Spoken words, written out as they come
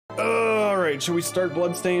right, should we start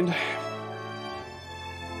Bloodstained?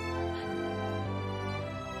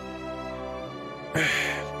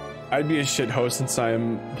 I'd be a shit host since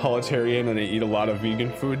I'm Politarian and I eat a lot of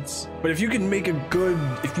vegan foods. But if you can make a good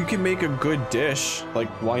dish, like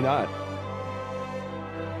why not?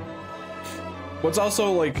 Let's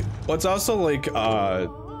also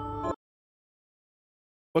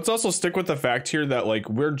stick with the fact here that like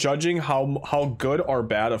we're judging how good or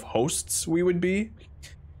bad of hosts we would be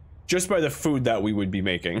just by the food that we would be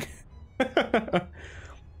making.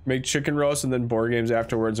 Make chicken roast and then board games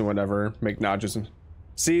afterwards and whatever. Make nachos and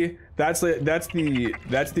see, that's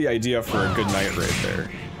the idea for a good night right there.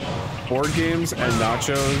 Board games and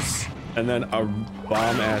nachos and then a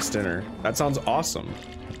bomb ass dinner. That sounds awesome.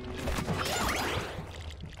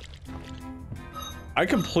 I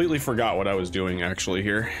completely forgot what I was doing actually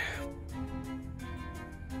here.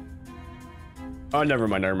 Oh, never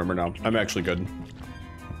mind. I remember now. I'm actually good.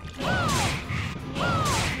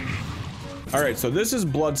 All right, so this is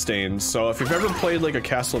Bloodstained. So if you've ever played like a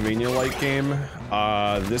Castlevania-like game,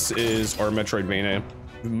 this is, or Metroidvania,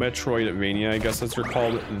 I guess that's what it's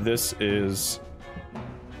called. This is,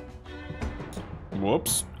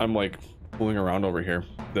 whoops, I'm like fooling around over here.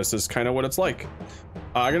 This is kind of what it's like.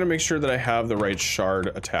 I'm gonna make sure that I have the right shard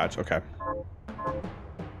attached. Okay.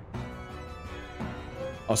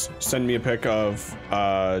 I'll send me a pic of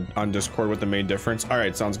on Discord what the main difference. All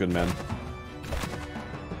right, sounds good, man.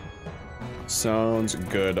 Sounds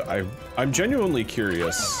good. I'm genuinely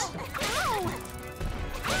curious.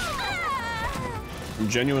 I'm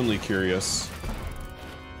genuinely curious.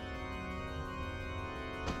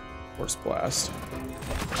 Force blast.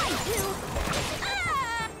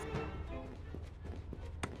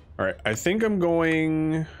 All right, I think I'm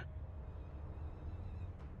going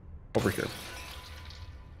over here.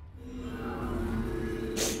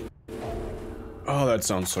 Oh, that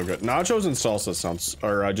sounds so good. Nachos and salsa sounds,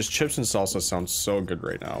 or just chips and salsa sounds so good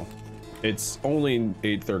right now. It's only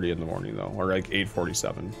 8:30 in the morning though, or like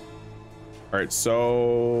 8:47. All right,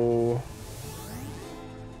 so.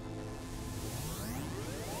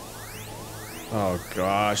 Oh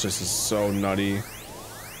gosh, this is so nutty. All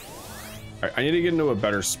right, I need to get into a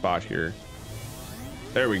better spot here.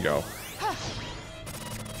 There we go.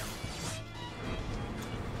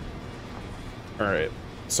 All right.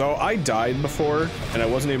 So I died before and I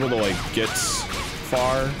wasn't able to like get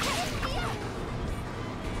far.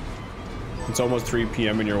 It's almost 3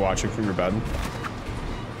 p.m. and you're watching from your bed.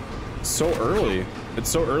 It's so early. It's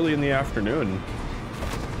so early in the afternoon.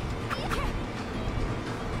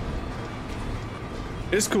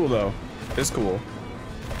 It's cool though. It's cool.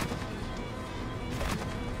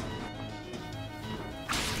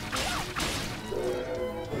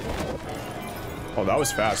 Oh, that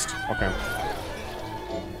was fast. Okay.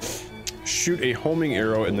 Shoot a homing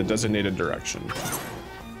arrow in the designated direction.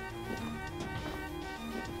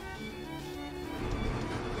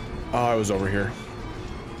 Oh, I was over here.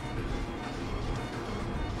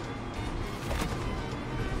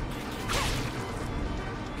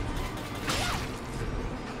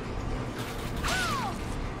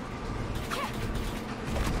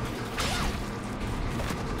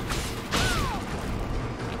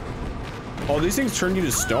 Oh, these things turn you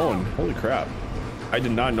to stone. Holy crap. I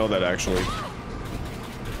did not know that actually.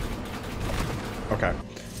 Okay.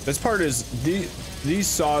 This part is, these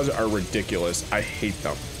saws are ridiculous. I hate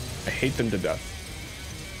them. I hate them to death.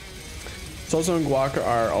 Salsa and guac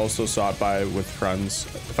are also sought by with friends.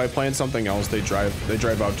 If I plan something else, they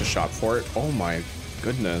drive out to shop for it. Oh my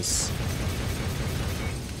goodness.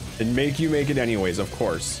 And make you make it anyways, of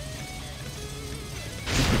course.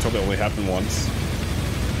 Until it only happened once.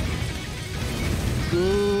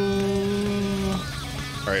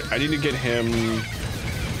 All right, I need to get him.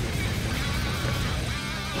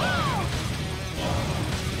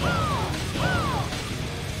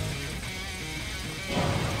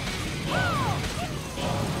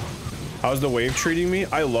 How's the wave treating me?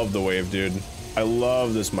 I love the wave, dude. I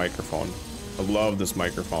love this microphone. I love this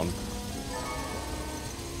microphone.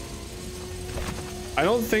 I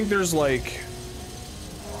don't think there's like,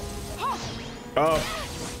 oh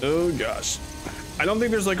gosh. I don't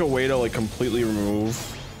think there's like a way to like completely remove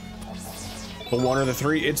the 1 or the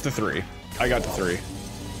 3. It's the 3. I got the 3.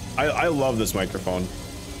 I love this microphone.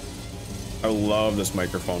 I love this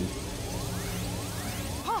microphone.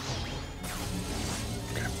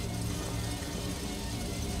 Okay.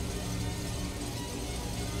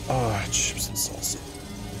 Oh, chips and salsa.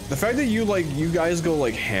 The fact that you guys go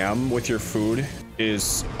like ham with your food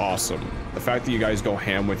is awesome. The fact that you guys go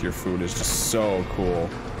ham with your food is just so cool.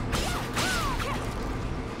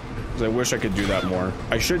 I wish I could do that more.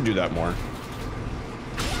 I should do that more.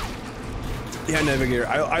 Yeah, Navigator.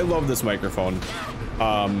 I love this microphone.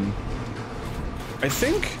 I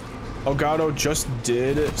think Elgato just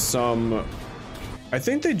did some. I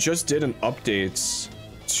think they just did an update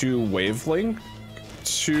to Wavelength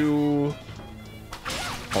to.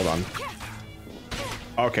 Hold on.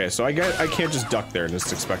 Okay, so I can't just duck there and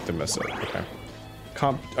just expect to miss it. Okay.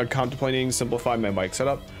 Contemplating simplify my mic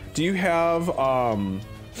setup. Do you have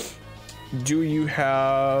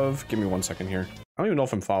give me 1 second here. I don't even know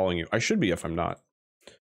if I'm following you. I should be if I'm not.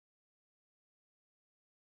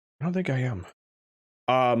 I don't think I am.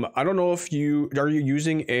 I don't know if you are you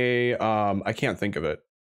using a I can't think of it.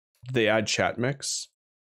 They add chat mix.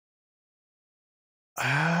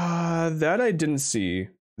 That I didn't see.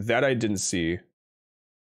 That I didn't see.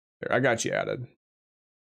 There, I got you added.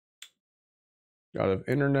 Out of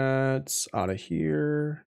internet, out of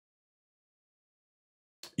here.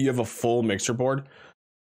 You have a full mixer board.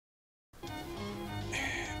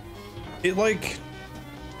 It like,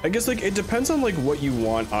 I guess like it depends on like what you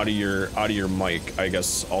want out of your mic, I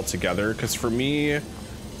guess altogether. Because for me, I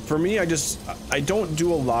don't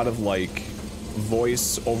do a lot of like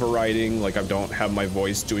voice overriding. Like I don't have my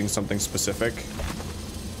voice doing something specific.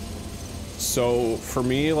 So for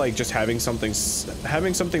me, like just having something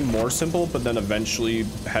more simple, but then eventually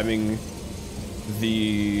having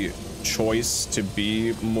the choice to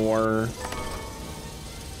be more,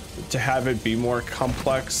 to have it be more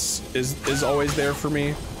complex is always there for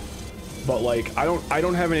me. But like I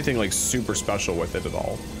don't have anything like super special with it at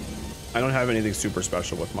all. I don't have anything super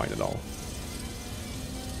special with mine at all.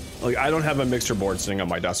 Like I don't have a mixer board sitting on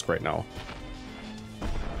my desk right now.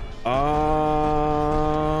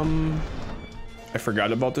 I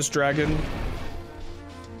forgot about this dragon.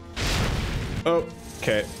 Oh,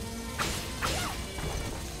 okay.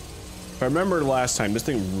 If I remember last time, this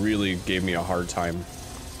thing really gave me a hard time.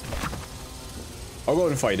 I'll go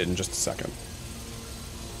and fight it in just a second.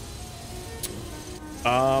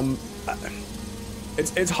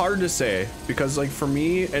 It's hard to say because like for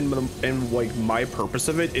me and like my purpose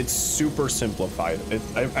of it, it's super simplified.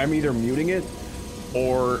 I'm either muting it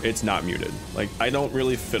or it's not muted. Like I don't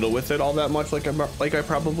really fiddle with it all that much like I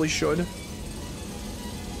probably should.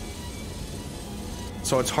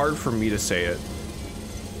 So it's hard for me to say it.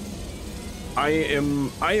 I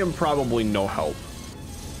am probably no help.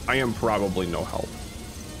 I am probably no help.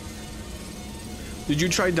 Did you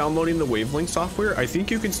try downloading the Wavelength software? I think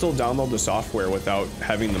you can still download the software without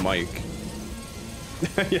having the mic.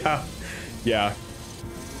 Yeah.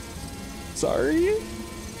 Sorry.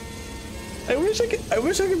 I wish I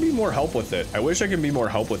could be more help with it. I wish I could be more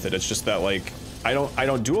help with it. It's just that like I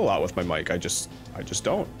don't do a lot with my mic. I just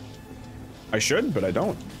don't. I should, but I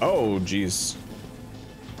don't. Oh geez.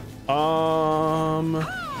 Okay.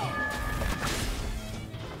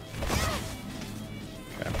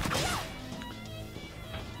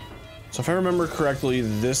 So if I remember correctly,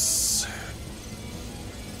 this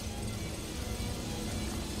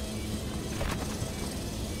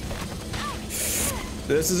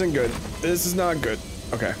isn't good. This is not good.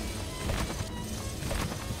 Okay.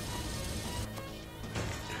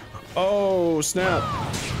 Oh, snap.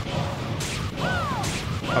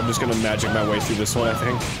 I'm just gonna magic my way through this one, I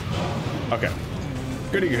think. Okay.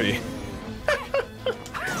 Goody goody.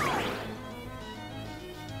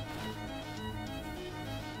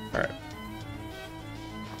 All right.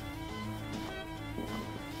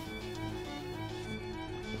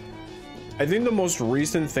 I think the most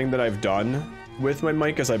recent thing that I've done with my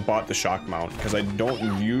mic is I bought the shock mount because I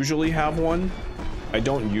don't usually have one. And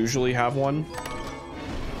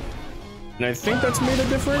I think that's made a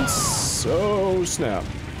difference. Oh snap.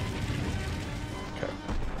 Okay.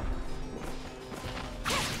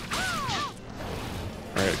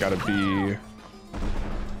 All right, gotta be.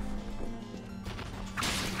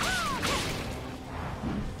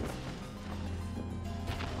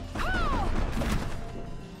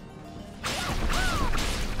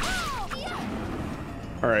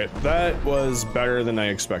 All right, that was better than I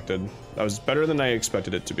expected. That was better than I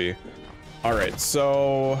expected it to be. All right,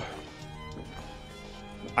 so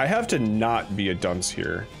I have to not be a dunce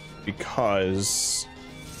here because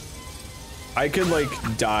I could like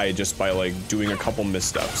die just by like doing a couple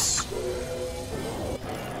missteps.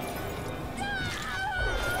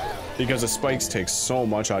 Because the spikes take so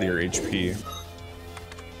much out of your HP.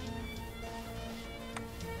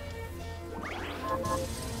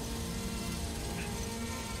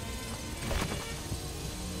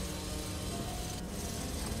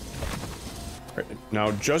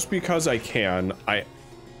 Now, just because I can, I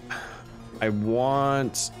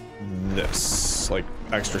want this, like,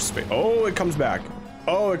 extra space. Oh, it comes back.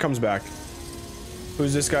 Oh, it comes back.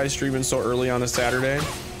 Who's this guy streaming so early on a Saturday?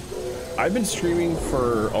 I've been streaming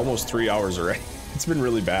for almost 3 hours already. It's been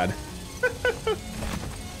really bad.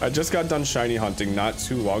 I just got done shiny hunting not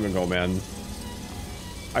too long ago, man.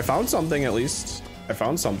 I found something at least. I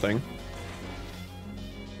found something.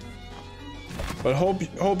 But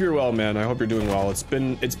hope you're well, man. I hope you're doing well. It's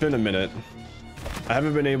been a minute. I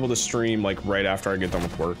haven't been able to stream like right after I get done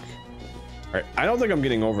with work. All right, I don't think I'm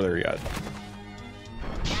getting over there yet.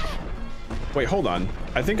 Wait, hold on.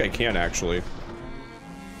 I think I can actually.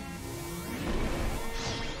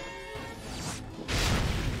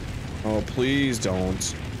 Oh, please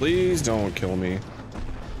don't. Please don't kill me. I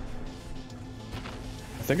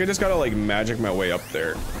think I just gotta like magic my way up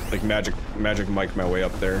there. Like magic Mike my way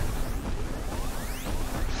up there.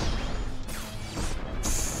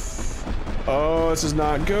 Oh, this is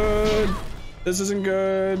not good. This isn't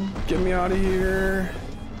good. Get me out of here.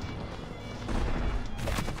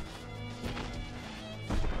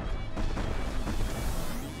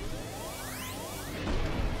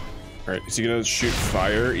 All right, is he gonna shoot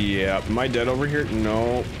fire? Yeah. Am I dead over here?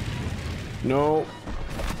 No. No.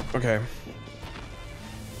 Okay.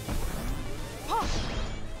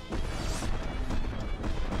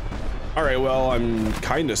 All right, well, I'm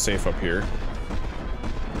kind of safe up here.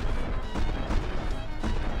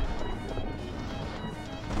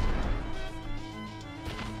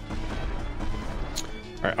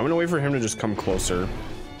 All right, I'm gonna wait for him to just come closer.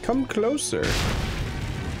 Come closer.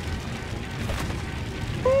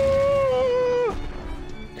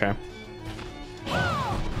 Okay.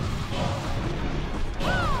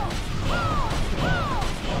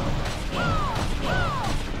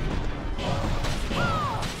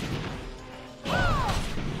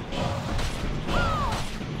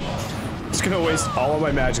 Just gonna waste all of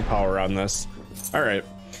my magic power on this. All right.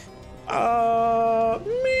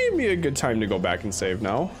 Maybe a good time to go back and save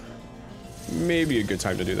now. Maybe a good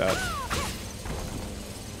time to do that.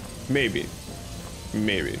 Maybe.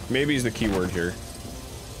 Maybe. Maybe is the key word here.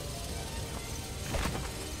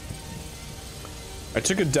 I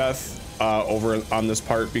took a death over on this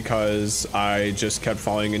part because I just kept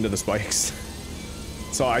falling into the spikes.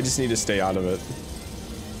 So I just need to stay out of it.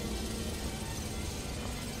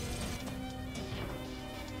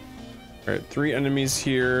 All right, 3 enemies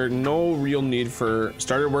here. No real need for...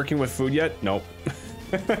 Started working with food yet? Nope.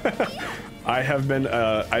 I've been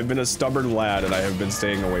a stubborn lad and I have been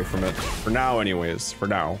staying away from it. For now anyways, for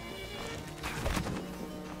now.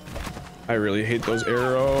 I really hate those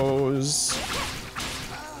arrows.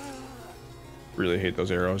 Really hate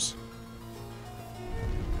those arrows.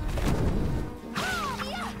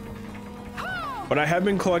 But I have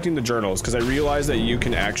been collecting the journals because I realized that you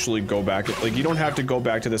can actually go back, like you don't have to go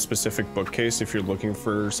back to the specific bookcase if you're looking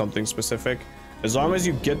for something specific. As long as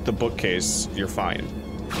you get the bookcase, you're fine.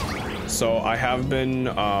 So I have been,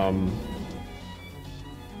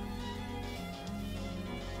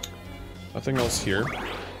 nothing else here.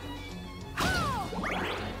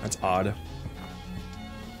 That's odd.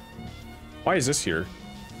 Why is this here?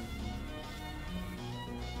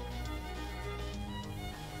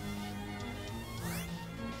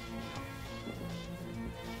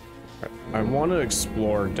 I want to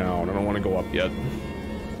explore down. I don't want to go up yet.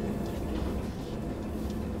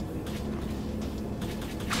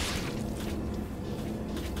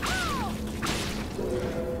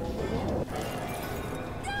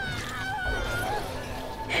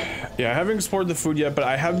 Yeah, I haven't explored the food yet, but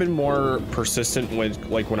I have been more persistent with,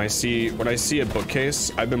 like, when I see a bookcase,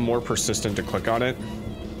 I've been more persistent to click on it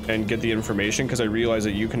and get the information because I realize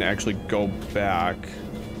that you can actually go back.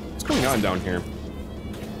 What's going on down here?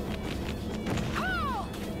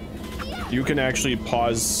 You can actually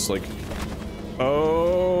pause, like,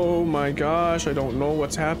 oh my gosh, I don't know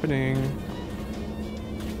what's happening.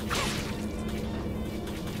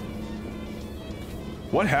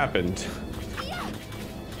 What happened?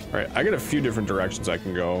 All right, I got a few different directions I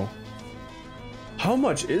can go. How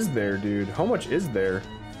much is there, dude? How much is there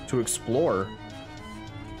to explore?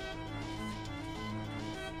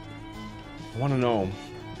 I want to know.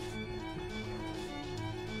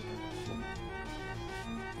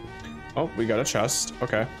 Oh, we got a chest.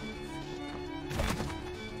 Okay.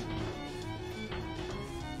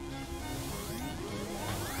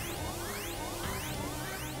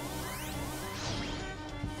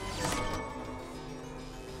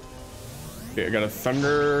 Okay, I got a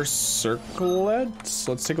thunder circlet.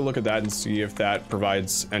 Let's take a look at that and see if that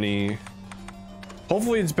provides any...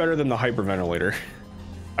 Hopefully it's better than the hyperventilator.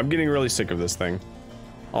 I'm getting really sick of this thing.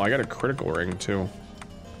 Oh, I got a critical ring too.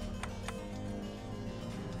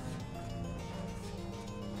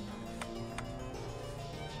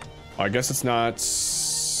 I guess it's not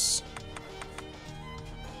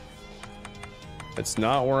It's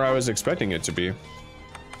not where I was expecting it to be.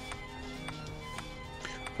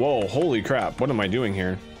 Whoa, holy crap. What am I doing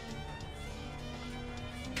here?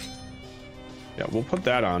 Yeah, we'll put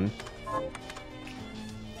that on.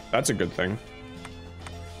 That's a good thing.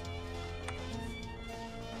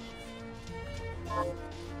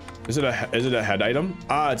 Is it a head item?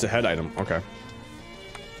 Ah, it's a head item. Okay.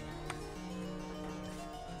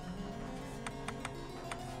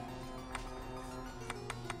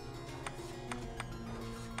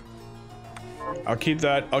 I'll keep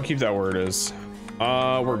that where it is.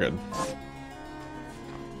 We're good.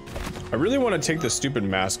 I really want to take the stupid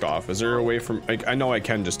mask off. Is there a way from, like, I know I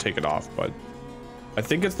can just take it off, but I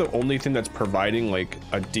think it's the only thing that's providing like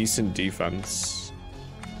a decent defense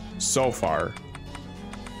so far.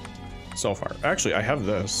 Actually, I have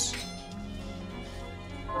this.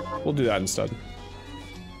 We'll do that instead.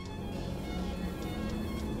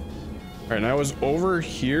 All right, and I was over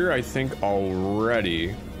here, I think,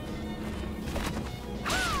 already.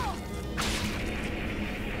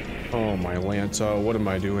 Oh my Lanta, what am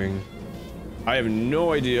I doing? I have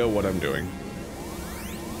no idea what I'm doing.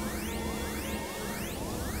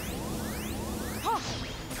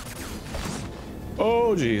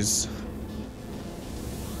 Oh geez.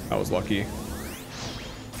 That was lucky.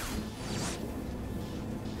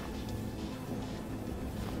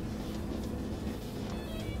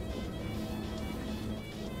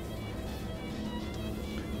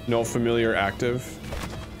 No familiar active.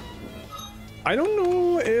 I don't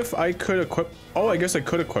know if I could equip. Oh, I guess I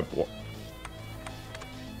could equip.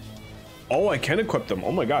 Oh, I can equip them.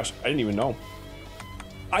 Oh my gosh, I didn't even know.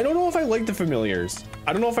 I don't know if I like the familiars.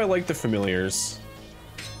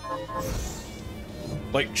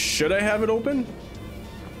 Like, should I have it open?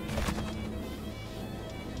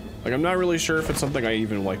 Like, I'm not really sure if it's something I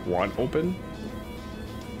even like want open.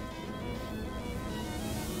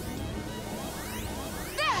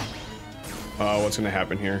 What's gonna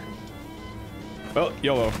happen here? Well,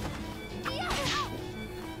 YOLO.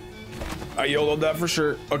 I YOLO'd that for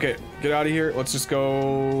sure. Okay, get out of here. Let's just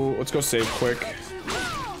go. Let's go save quick.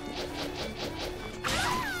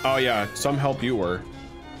 Oh yeah, some help you were.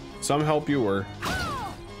 Some help you were.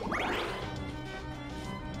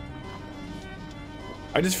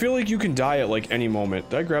 I just feel like you can die at like any moment.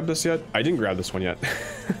 Did I grab this yet? I didn't grab this one yet.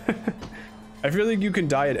 I feel like you can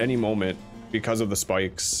die at any moment because of the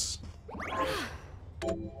spikes.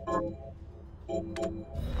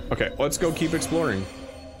 Okay, let's go keep exploring.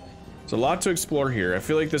 There's a lot to explore here. I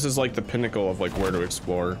feel like this is like the pinnacle of like where to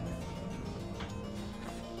explore.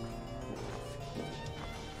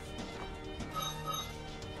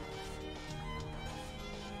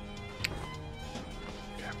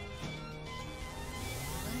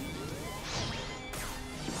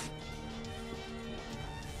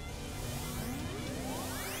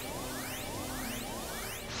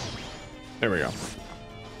 There we go.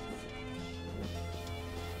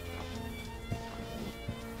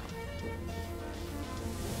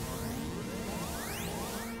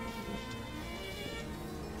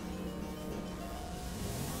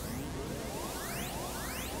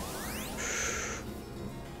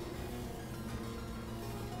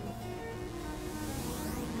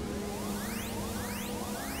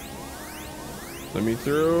 Let me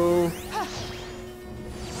through.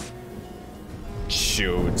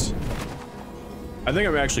 Shoot. I think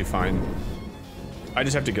I'm actually fine. I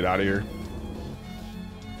just have to get out of here.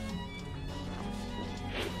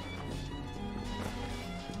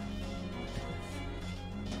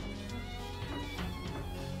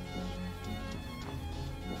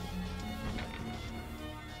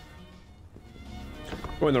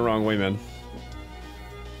 Going the wrong way, man.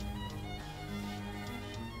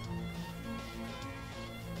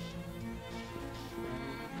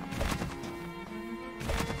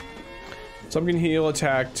 Some can heal,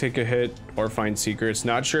 attack, take a hit, or find secrets.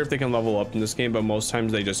 Not sure if they can level up in this game, but most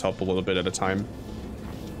times they just help a little bit at a time.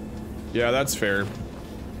 Yeah, that's fair.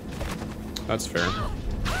 That's fair.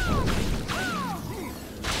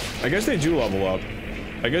 I guess they do level up.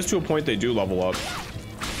 I guess to a point they do level up.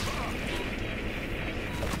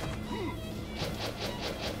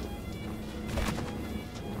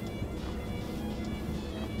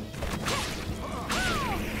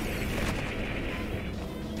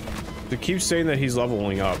 It keeps saying that he's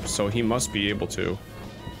leveling up, so he must be able to.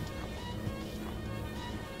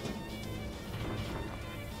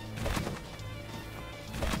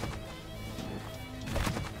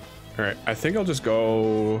 All right, I think I'll just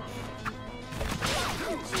go.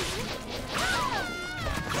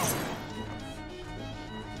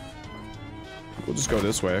 We'll just go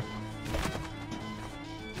this way.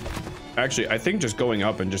 Actually, I think just going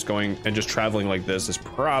up and just going and just traveling like this is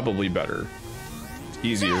probably better.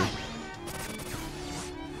 easier.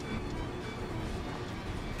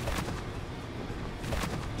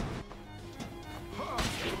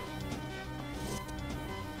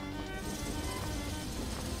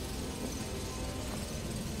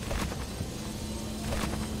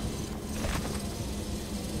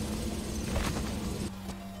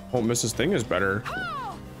 Oh, Mrs. Thing is better.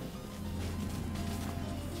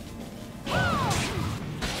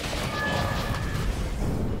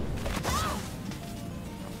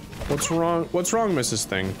 What's wrong? What's wrong, Mrs.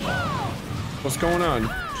 Thing? What's going on?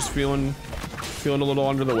 Just feeling a little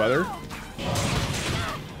under the weather?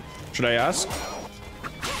 Should I ask?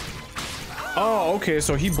 Oh, okay,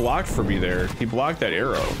 so he blocked for me there. He blocked that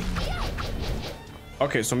arrow.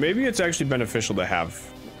 Okay, so maybe it's actually beneficial to have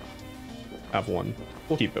one.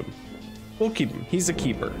 We'll keep him. We'll keep him. He's a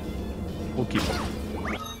keeper. We'll keep him.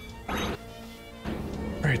 All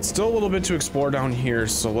right, still a little bit to explore down here,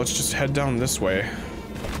 so let's just head down this way.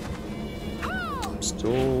 I'm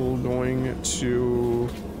still going to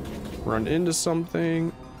run into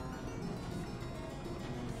something.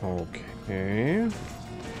 Okay.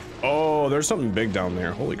 Oh, there's something big down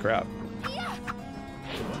there. Holy crap.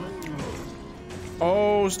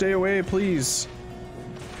 Oh, stay away, please.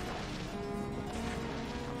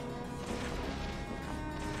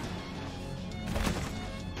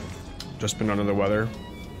 Just been under the weather.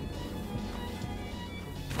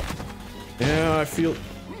 Yeah, I feel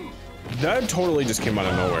that totally just came out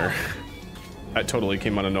of nowhere. That totally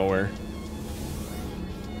came out of nowhere.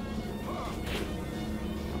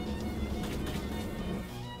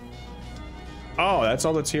 Oh, that's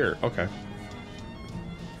all that's here. Okay.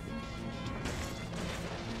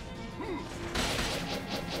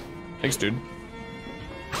 Thanks, dude.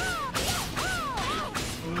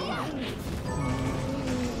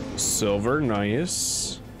 Silver,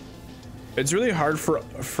 nice. It's really hard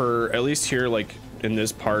for at least here, like in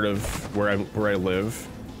this part of where I live,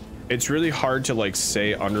 it's really hard to like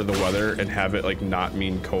say under the weather and have it like not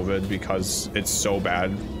mean COVID because it's so bad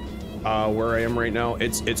where I am right now.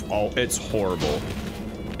 It's horrible.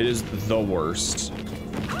 It is the worst.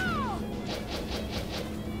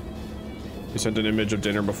 You sent an image of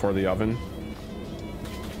dinner before the oven.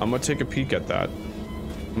 I'm gonna take a peek at that.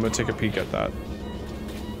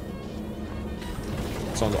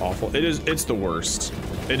 Sounds awful. It's the worst.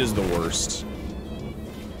 It is the worst.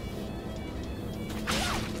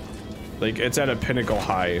 Like it's at a pinnacle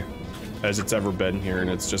high as it's ever been here,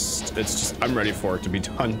 and it's just I'm ready for it to be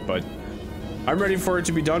done, but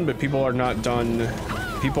people are not done.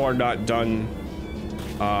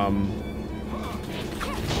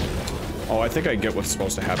 Oh, I think I get what's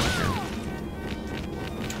supposed to happen here.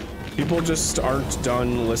 People just aren't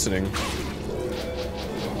done listening.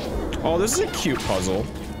 Oh, this is a cute puzzle.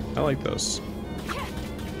 I like this.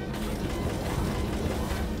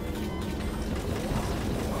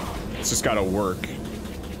 It's just gotta work.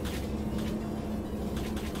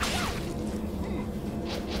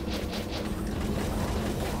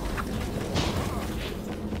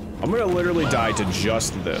 I'm gonna literally die to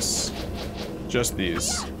just this. Just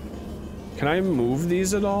these. Can I move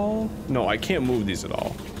these at all? No, I can't move these at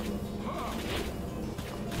all.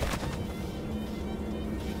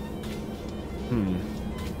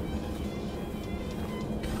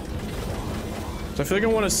 So I feel like I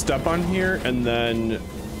want to step on here and then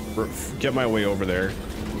get my way over there.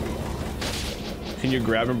 Can you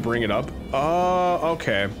grab and bring it up? Oh,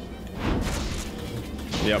 okay.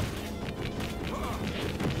 Yep.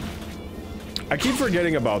 I keep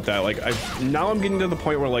forgetting about that. Like now I'm getting to the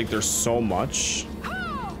point where like there's so much.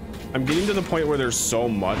 I'm getting to the point where there's so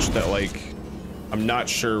much that like I'm not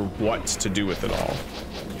sure what to do with it all.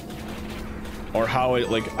 Or how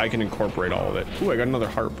it like I can incorporate all of it. Ooh, I got another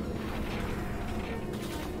harp.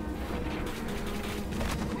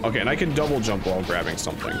 Okay, and I can double jump while grabbing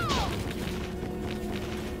something.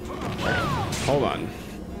 Right, hold on.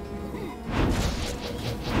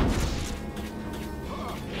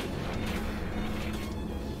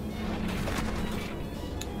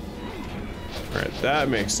 Alright, that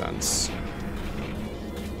makes sense.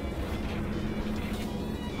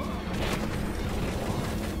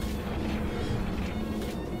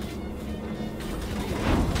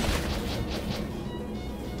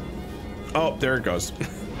 Oh, there it goes.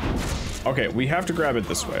 Okay, we have to grab it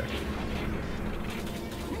this way.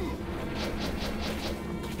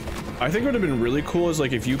 I think what would have been really cool is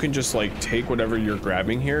like if you can just like take whatever you're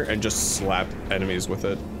grabbing here and just slap enemies with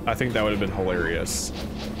it. I think that would have been hilarious.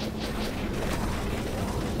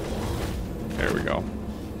 There we go.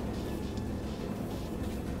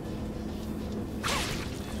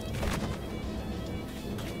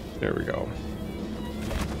 There we go.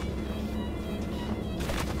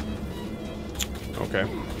 Okay.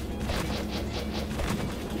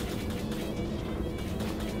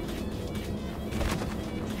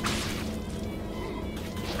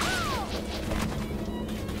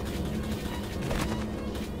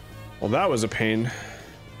 Well, that was a pain.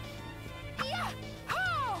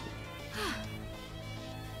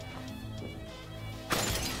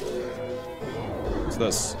 What's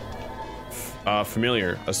this?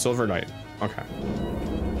 Familiar, a silver knight. Okay.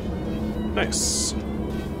 Nice.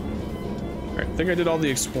 Alright, I think I did all the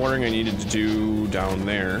exploring I needed to do down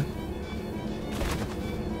there.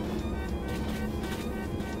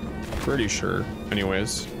 Pretty sure,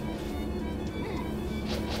 anyways.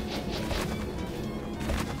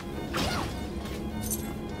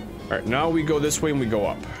 Alright, now we go this way and we go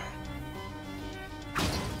up.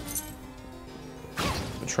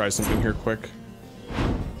 I'll try something here quick.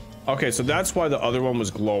 Okay, so that's why the other one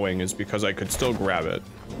was glowing, is because I could still grab it.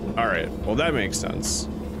 Alright, well that makes sense.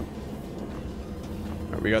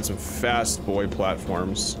 Alright, we got some fast boy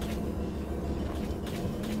platforms.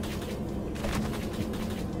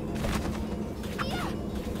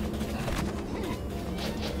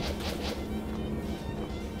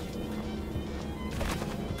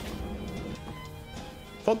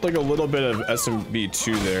 Felt like a little bit of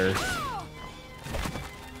SMB2 there.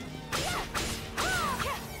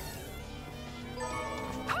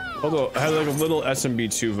 Although I had like a little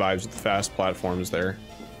SMB2 vibes with the fast platforms there.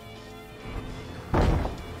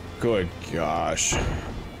 Good gosh.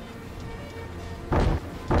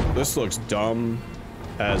 This looks dumb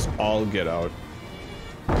as all get out.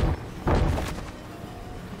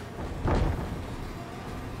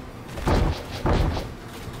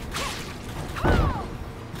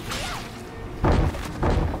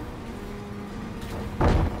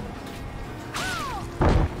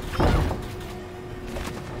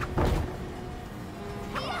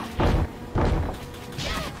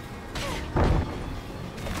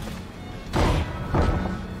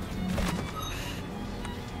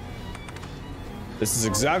 This is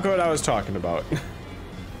exactly what I was talking about.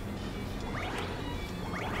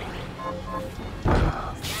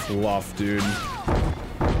 Fluff, dude.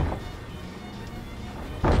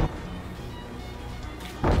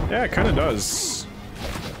 Yeah, it kind of does.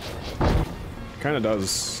 Kind of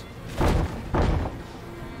does.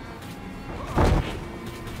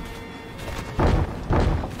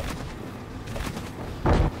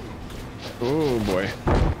 Oh boy.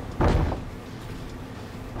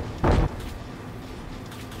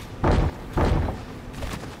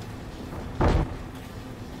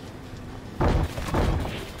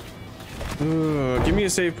 Give me a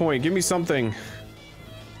save point. Give me something.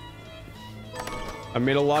 I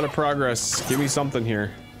made a lot of progress. Give me something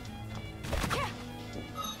here.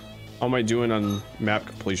 How am I doing on map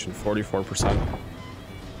completion? 44%.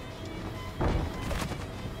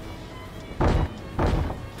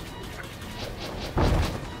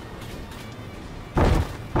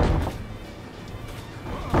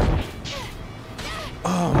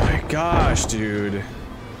 Oh my gosh, dude.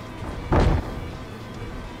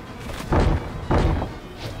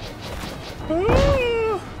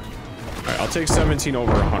 Alright, I'll take 17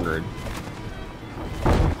 over 100.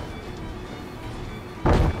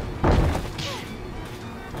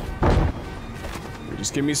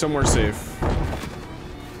 Just give me somewhere safe.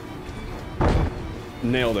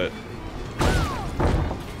 Nailed it.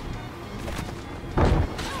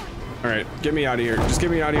 Alright, get me out of here. Just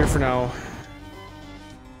get me out of here for now.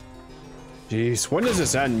 Jeez, when does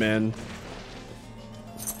this end, man?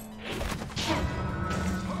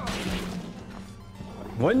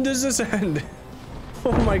 When does this end?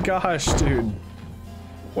 Oh my gosh, dude.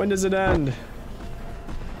 When does it end?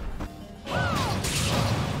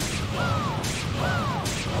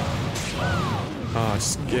 Oh,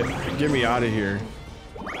 just get me out of here.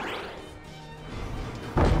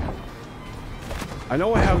 I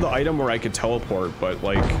know I have the item where I could teleport, but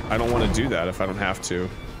like, I don't want to do that if I don't have to.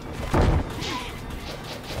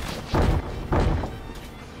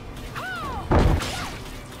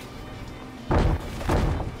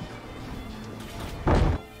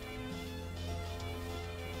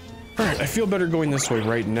 I feel better going this way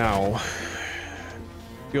right now.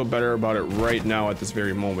 Feel better about it right now at this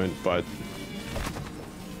very moment, but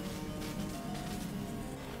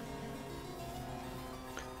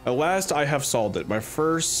at last I have solved it. My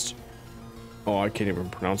first, oh, I can't even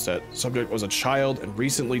pronounce that. Subject was a child and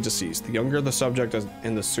recently deceased. The younger the subject is,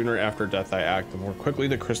 and the sooner after death I act, the more quickly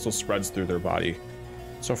the crystal spreads through their body.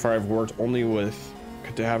 So far I've worked only with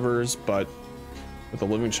cadavers, but with a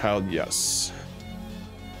living child, yes.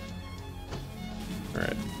 All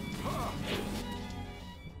right.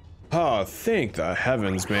 Oh, thank the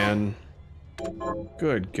heavens, man.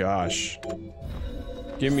 Good gosh.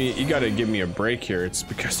 You gotta give me a break here. It's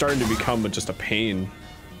starting to become just a pain.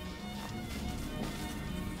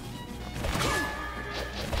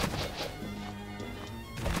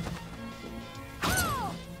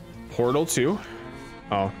 Portal 2?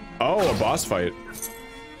 Oh, a boss fight.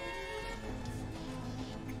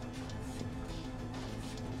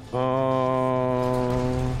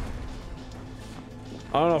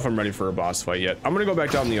 I don't know if I'm ready for a boss fight yet. I'm gonna go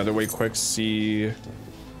back down the other way quick, see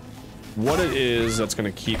what it is that's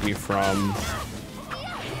gonna keep me from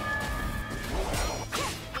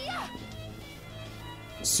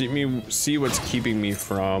see what's keeping me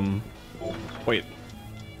from. Wait,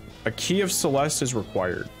 a key of Celeste is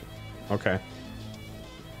required. Okay.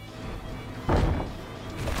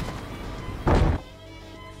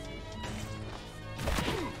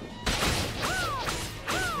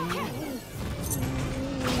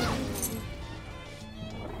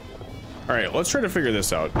 All right, let's try to figure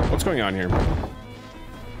this out. What's going on here?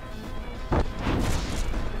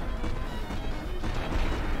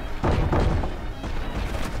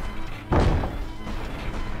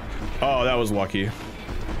 Oh, that was lucky.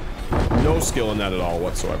 No skill in that at all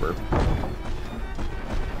whatsoever.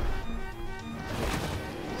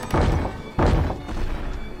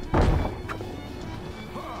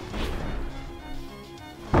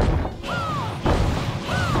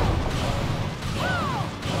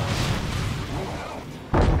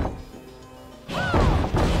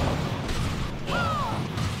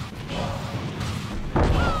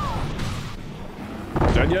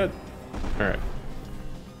 Dead yet? All right.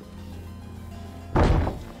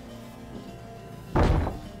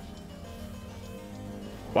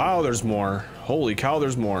 Wow, there's more. Holy cow,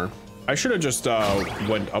 there's more. I should have just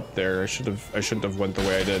went up there. I shouldn't have went the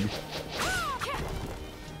way I did.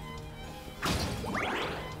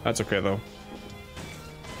 That's okay though.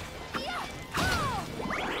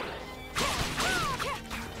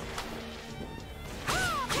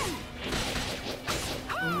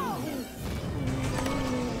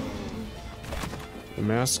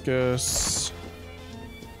 Damascus.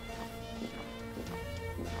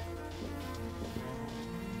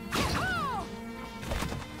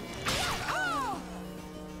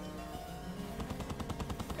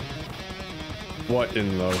 What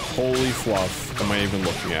in the holy fluff am I even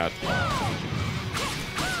looking at?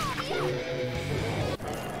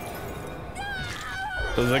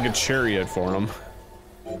 There's like a chariot for him.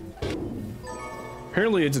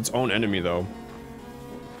 Apparently it's its own enemy though.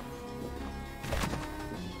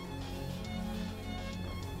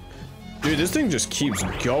 Dude, this thing just keeps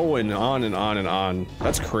going on and on and on.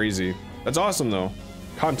 That's crazy. That's awesome though.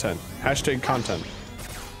 Content. Hashtag content.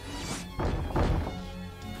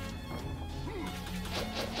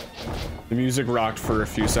 The music rocked for a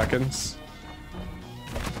few seconds.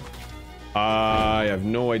 I have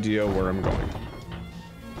no idea where I'm going.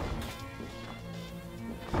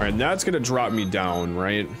 All right, that's gonna drop me down,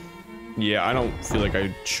 right? Yeah, I don't feel like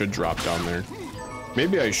I should drop down there.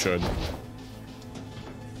 Maybe I should.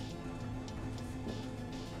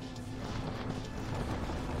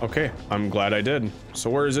 Okay, I'm glad I did. So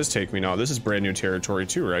where does this take me now? This is brand new territory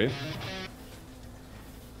too, right?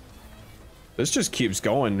 This just keeps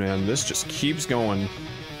going, man. This just keeps going.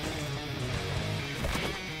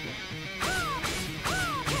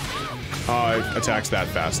 Oh, it attacks that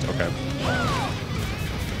fast. Okay.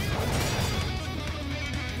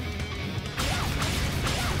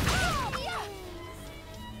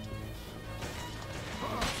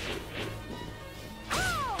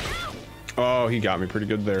 Oh, he got me pretty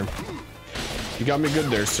good there. You got me good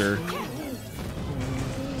there, sir.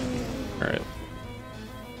 All right.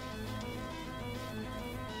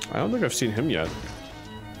 I don't think I've seen him yet.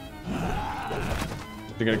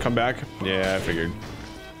 You gonna come back? Yeah, I figured.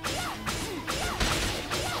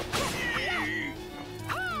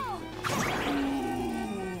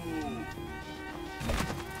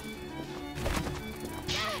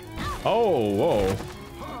 Oh, whoa.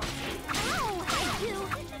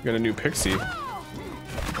 Got a new pixie.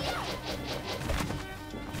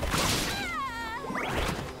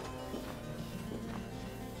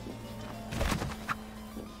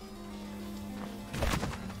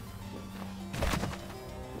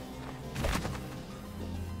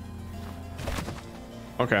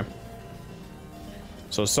 Okay.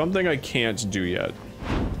 So something I can't do yet.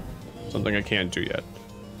 Something I can't do yet.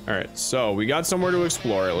 All right, so we got somewhere to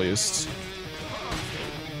explore at least.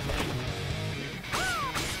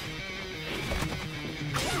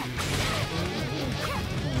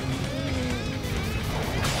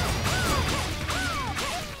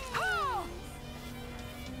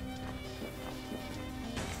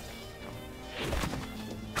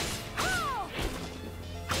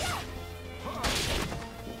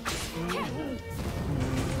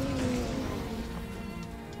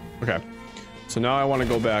 Okay. So now I want to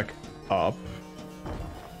go back up.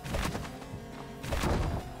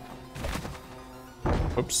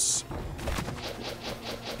 Oops.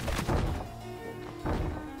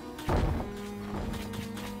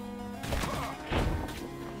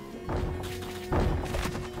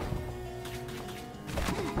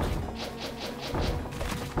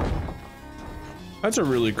 That's a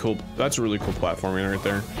really cool platforming right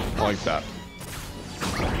there. I like that.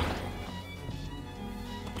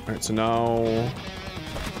 All right, so now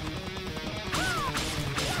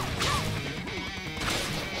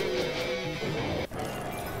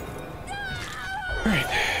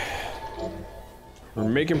we're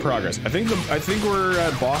making progress. I think we're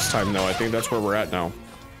at boss time now. I think that's where we're at now.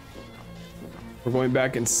 We're going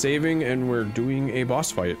back and saving, and we're doing a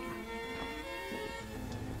boss fight.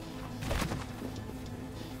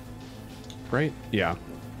 Right? Yeah.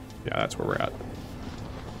 Yeah, that's where we're at.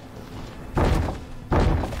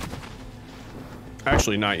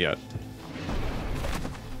 Actually, not yet.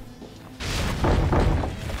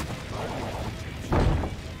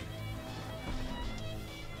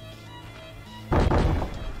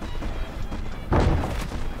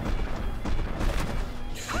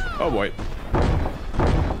 Oh boy.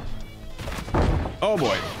 Oh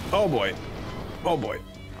boy. Oh boy. Oh boy.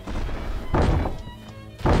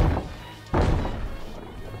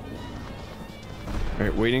 All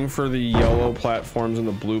right, waiting for the yellow platforms and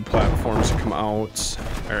the blue platforms to come out.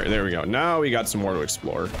 All right, there we go. Now we got some more to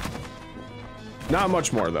explore. Not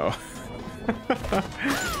much more though.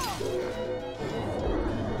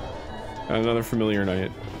 Another familiar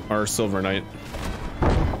knight, or silver knight.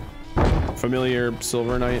 Familiar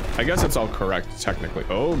silver knight. I guess it's all correct technically.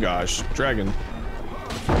 Oh gosh, dragon.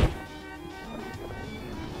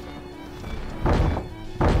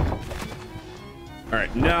 All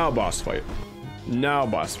right, now boss fight. Now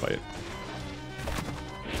boss fight.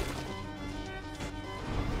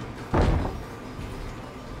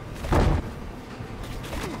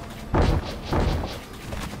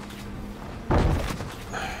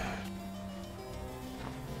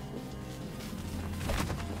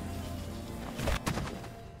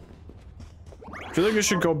 I feel like I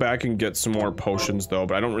should go back and get some more potions though,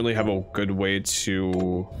 but I don't really have a good way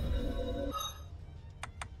to...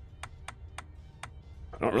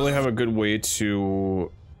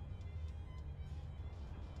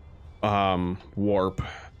 warp.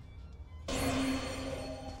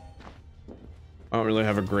 I don't really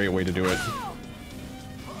have a great way to do it.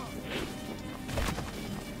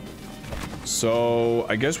 So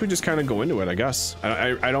I guess we just kind of go into it, I guess.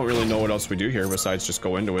 I don't really know what else we do here besides just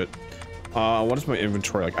go into it. What is my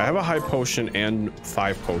inventory like? I have a high potion and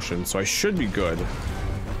 5 potions, so I should be good.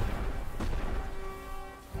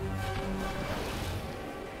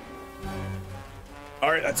 All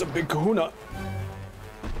right, that's a big kahuna. All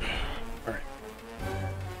right.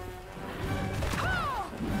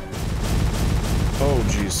 Oh,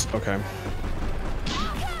 jeez. Okay.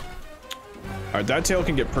 All right, that tail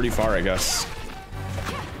can get pretty far, I guess.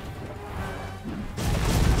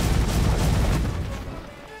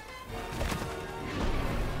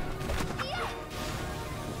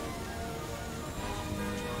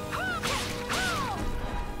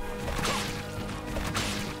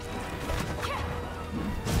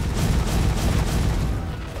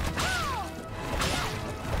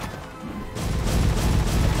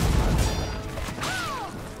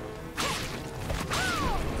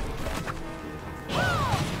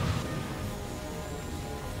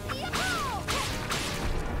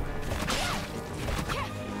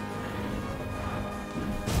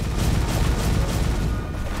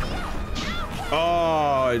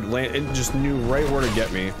 It just knew right where to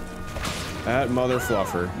get me. That mother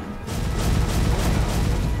fluffer.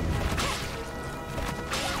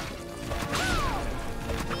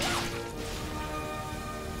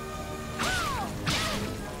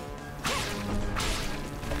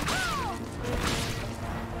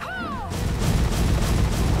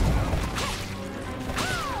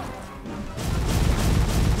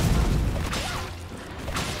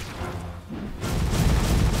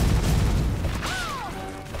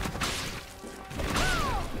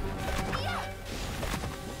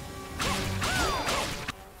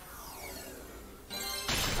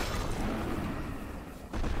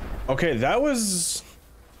 Okay, that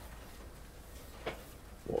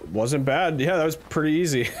wasn't bad. Yeah, that was pretty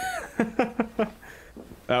easy.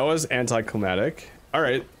 That was anticlimactic. All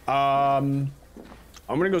right, I'm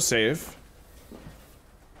gonna go save.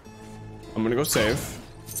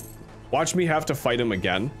 Watch me have to fight him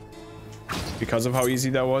again because of how easy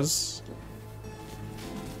that was.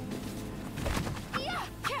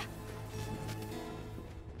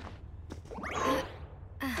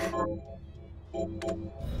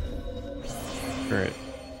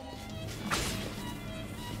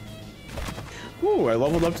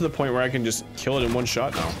 leveled up to the point where I can just kill it in one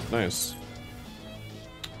shot now. Nice.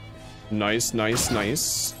 Nice, nice,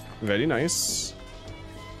 nice. Very nice.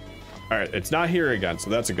 All right, it's not here again, so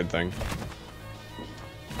that's a good thing.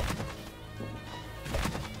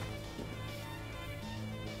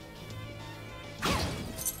 All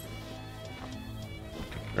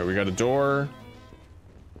right, we got a door.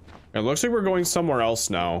 It looks like we're going somewhere else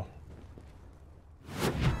now.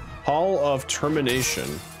 Hall of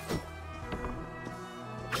Termination.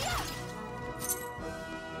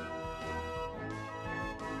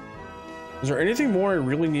 Is there anything more I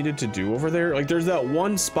really needed to do over there? Like, there's that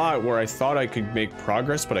one spot where I thought I could make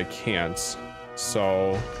progress, but I can't.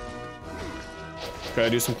 So, gotta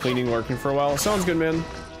do some cleaning, lurking for a while. Sounds good, man.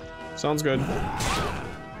 Sounds good.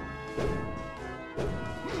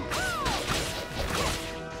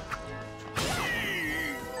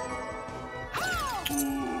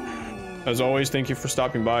 As always, thank you for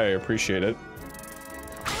stopping by. I appreciate it.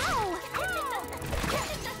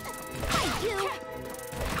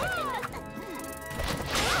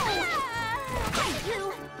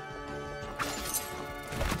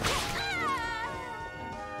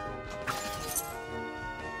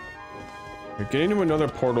 Getting to another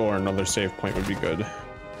portal or another save point would be good,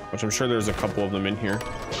 which I'm sure there's a couple of them in here.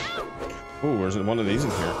 Ooh, there's one of these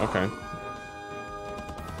in here. Okay.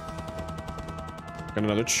 Got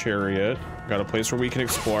another chariot. Got a place where we can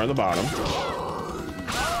explore on the bottom.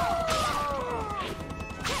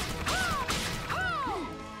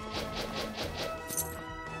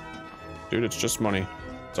 Dude, it's just money.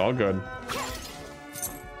 It's all good.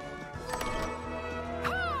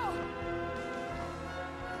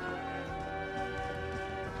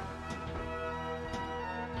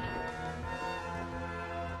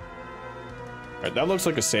 Alright, that looks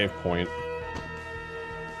like a save point.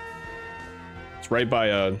 It's right by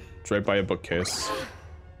a bookcase.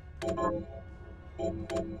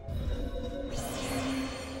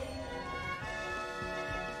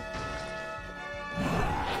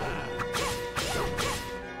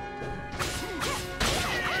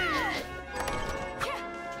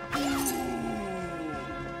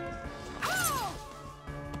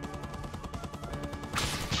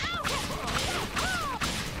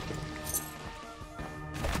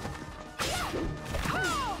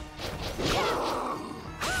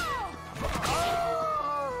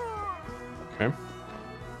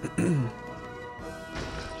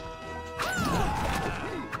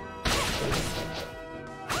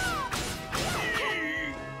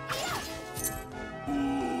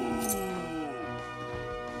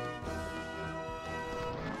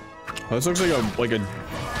 This looks like an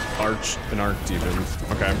arch demon.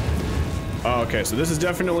 Okay. Oh, okay, so this is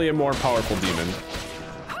definitely a more powerful demon.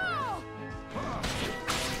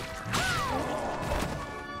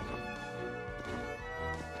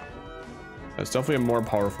 That's definitely a more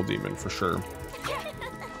powerful demon for sure.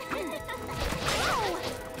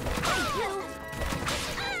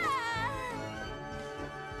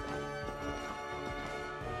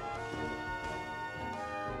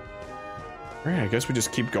 Alright, I guess we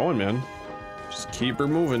just keep going, man. Just keep her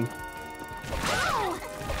moving.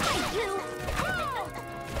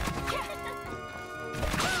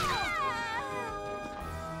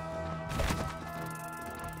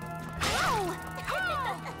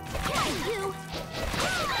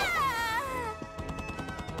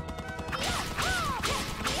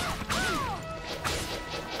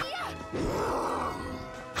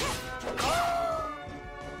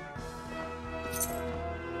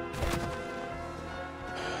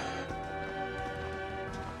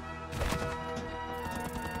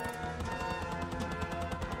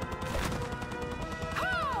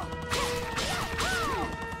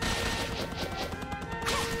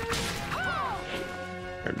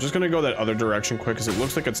 Just gonna go that other direction quick because it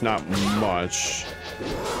looks like it's not much.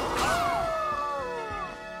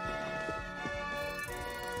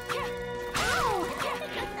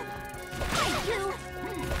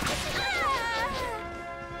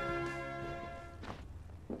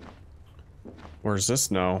 Where's this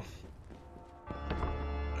now?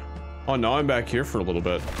 Oh, now I'm back here for a little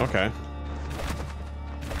bit. Okay.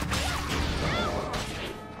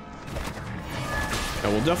 Yeah,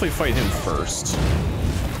 we'll definitely fight him first.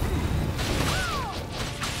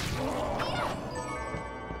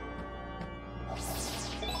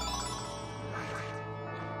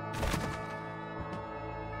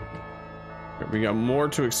 We got more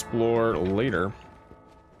to explore later.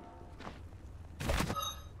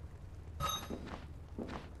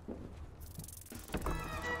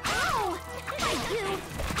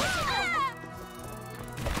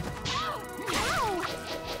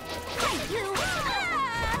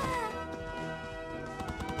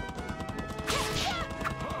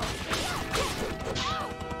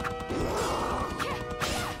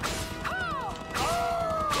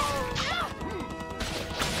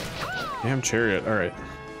 Damn chariot. All right.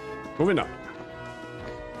 Moving on.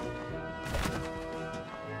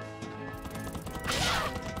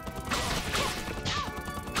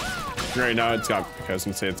 Right now it's got, I was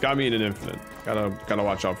gonna say, it's got me in an infinite. Gotta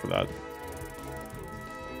watch out for that.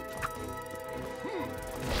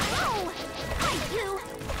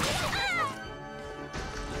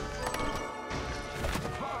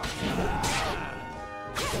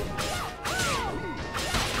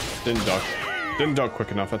 Didn't duck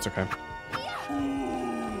quick enough. That's okay.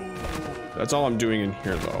 That's all I'm doing in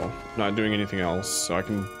here though. Not doing anything else, so I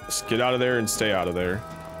can just get out of there and stay out of there.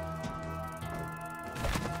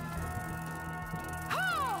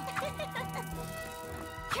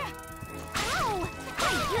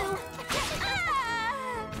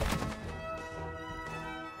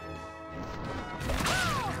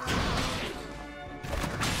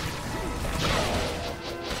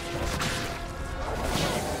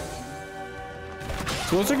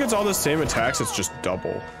 So once it gets all the same attacks, it's just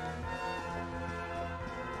double.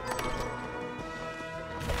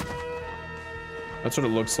 That's what it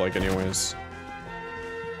looks like anyways.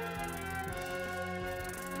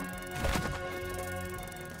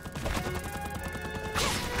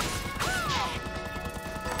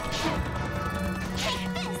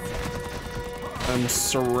 I'm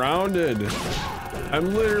surrounded.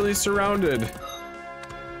 I'm literally surrounded.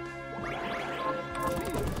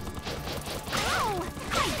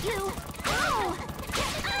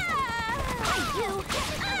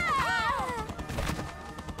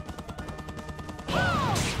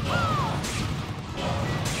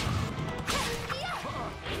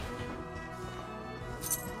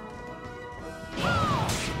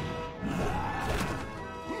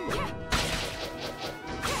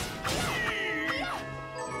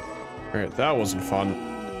 Alright, that wasn't fun.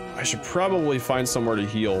 I should probably find somewhere to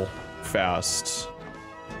heal fast.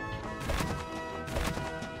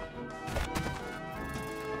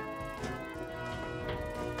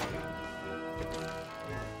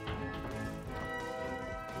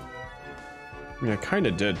 I mean, I kind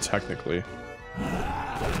of did, technically.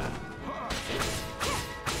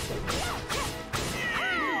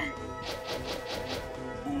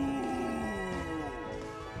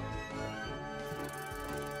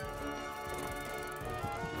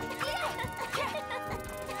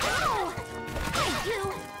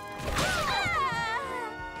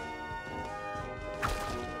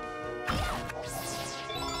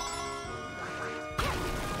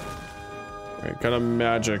 Got a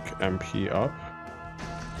magic MP up.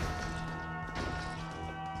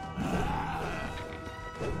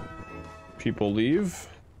 People leave.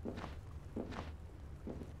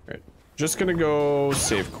 Alright, just gonna go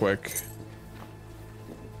save quick.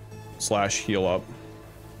 / heal up.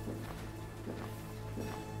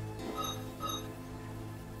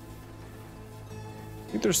 I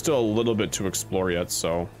think there's still a little bit to explore yet,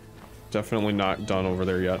 so definitely not done over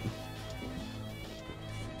there yet.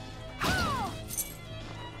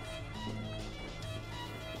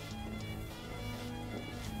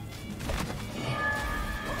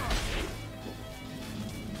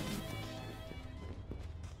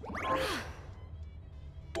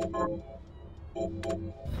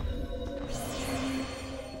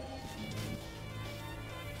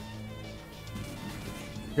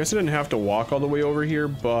 I guess I didn't have to walk all the way over here,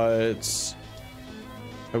 but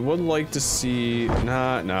I would like to see...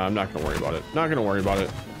 Nah, I'm not gonna worry about it. Not gonna worry about it.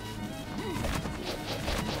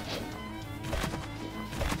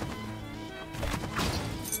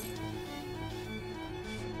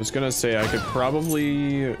 I was gonna say I could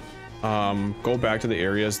probably go back to the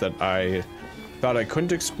areas that I thought I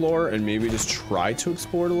couldn't explore and maybe just try to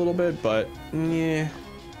explore it a little bit, but yeah.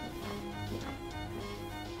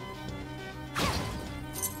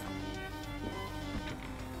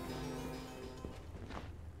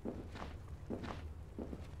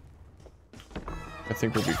 I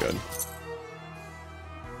think we'll be good.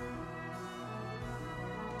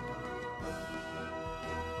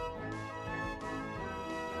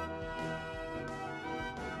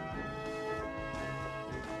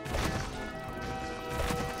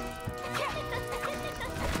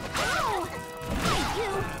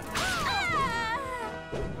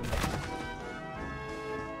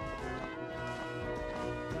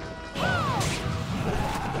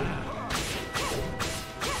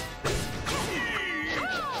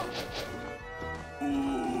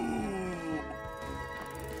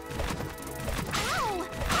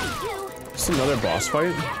 Another boss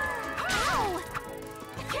fight?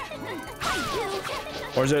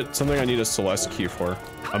 Or is it something I need a Celeste key for?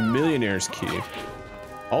 A Millionaire's key.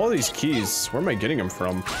 All of these keys, where am I getting them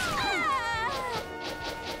from?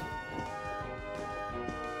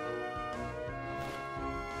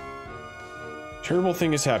 Terrible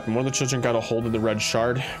thing has happened. One of the children got a hold of the red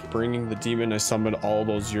shard, bringing the demon I summoned all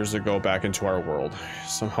those years ago back into our world.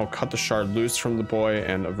 Somehow cut the shard loose from the boy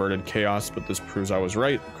and averted chaos, but this proves I was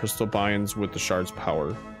right. Crystal binds with the shard's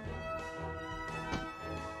power.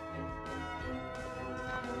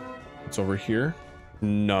 It's over here.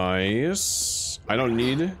 Nice. I don't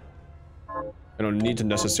need to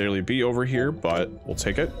necessarily be over here, but we'll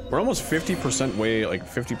take it. We're almost 50% way, like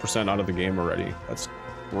 50% out of the game already. That's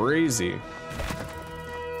crazy.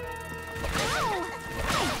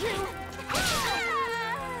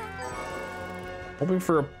 Hoping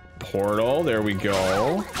for a portal. There we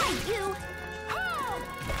go.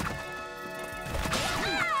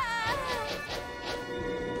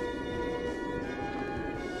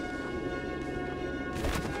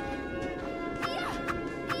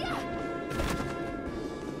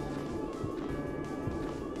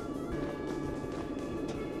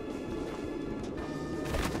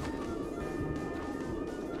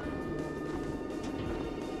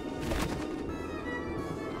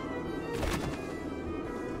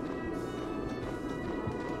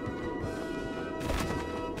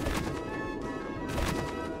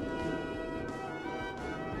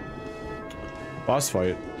 Boss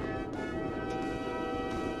fight.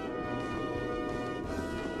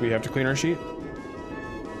 We have to clean our sheet.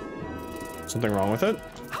 Something wrong with it?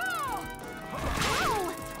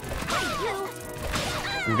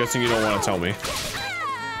 I'm guessing you don't want to tell me.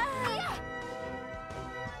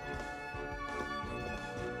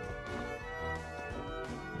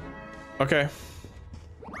 Okay.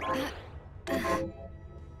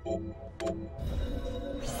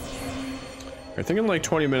 I think in like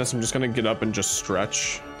 20 minutes, I'm just gonna get up and just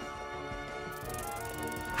stretch.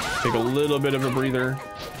 Take a little bit of a breather.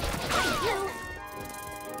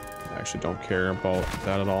 I actually don't care about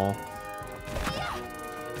that at all.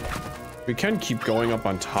 We can keep going up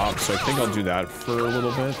on top, so I think I'll do that for a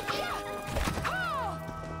little bit.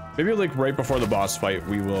 Maybe like right before the boss fight,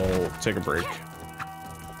 we will take a break.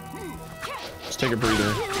 Just take a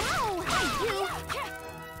breather.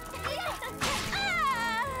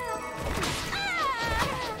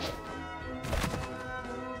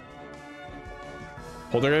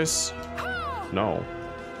 Poltergeist? No.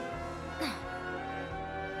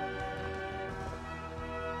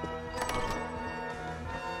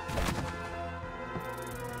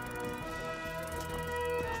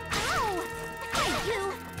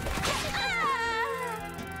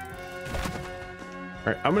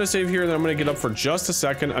 Alright, I'm gonna save here, then I'm gonna get up for just a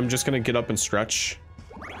second. I'm just gonna get up and stretch.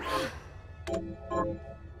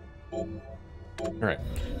 Alright.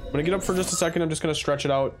 I'm gonna get up for just a second. I'm just gonna stretch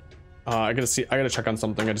it out. I gotta check on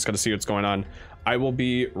something. I just gotta see what's going on. I will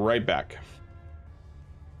be right back.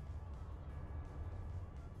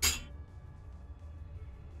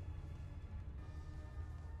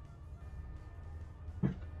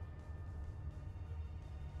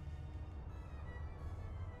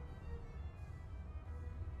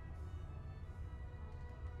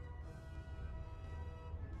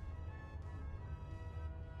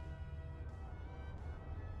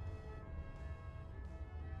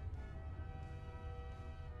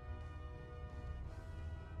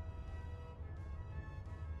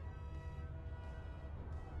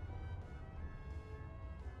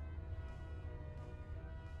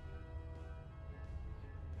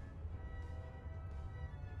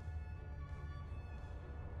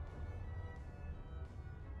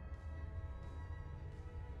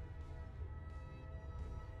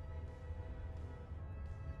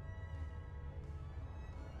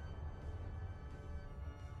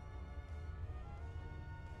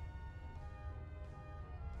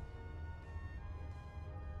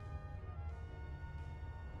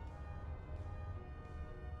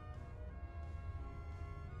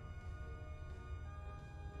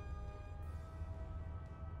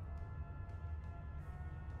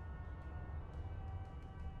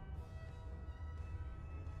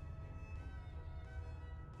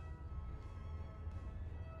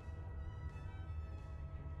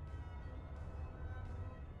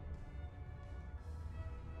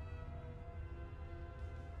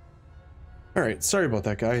 All right, sorry about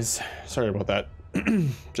that, guys. Sorry about that.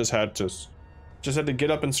 just had to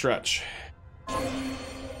get up and stretch. All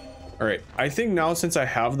right, I think now since I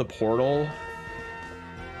have the portal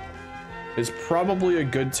is probably a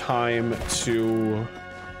good time to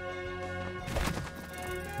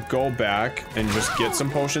go back and just get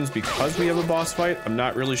some potions because we have a boss fight. I'm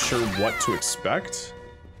not really sure what to expect.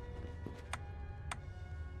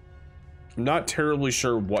 I'm not terribly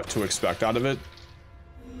sure what to expect out of it.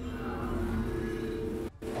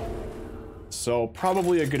 So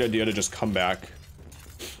probably a good idea to just come back.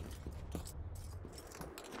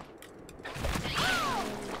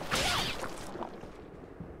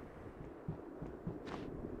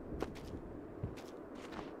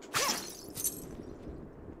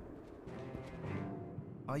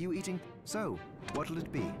 Are you eating? So, what'll it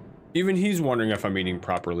be? Even he's wondering if I'm eating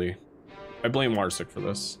properly. I blame Larsic for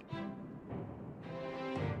this.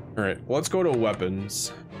 Alright, let's go to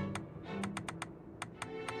weapons.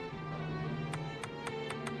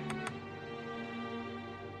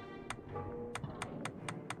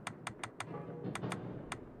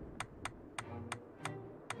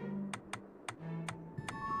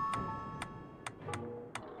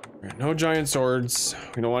 Alright, no giant swords.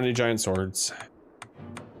 We don't want any giant swords.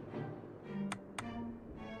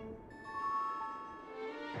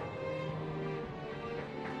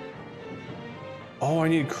 Oh, I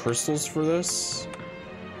need crystals for this?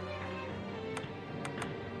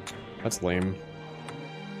 That's lame.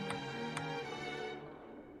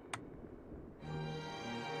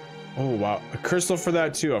 Oh, wow. A crystal for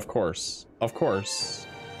that too, of course. Of course.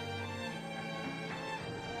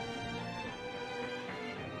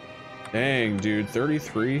 Dang, dude.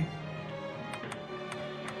 33?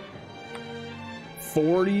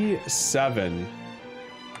 47.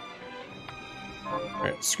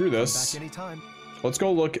 Alright, screw this. Back anytime. Let's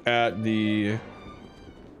go look at the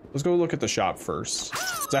shop first.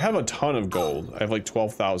 'Cause I have a ton of gold. I have like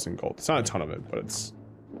 12,000 gold. It's not a ton of it, but it's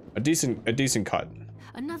a decent cut.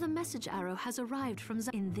 Another message arrow has arrived from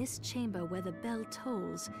in this chamber where the bell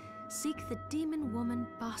tolls. Seek the demon woman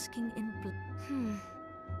basking in blood.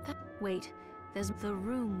 Wait, the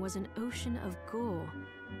room was an ocean of gore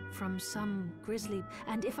from some grisly.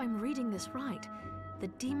 And if I'm reading this right, the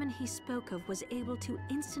demon he spoke of was able to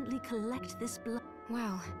instantly collect this blood.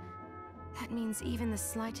 Well, that means even the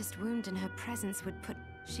slightest wound in her presence would put...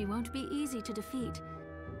 She won't be easy to defeat.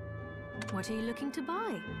 What are you looking to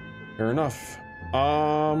buy? Fair enough.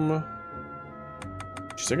 Jeez,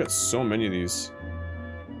 I got so many of these.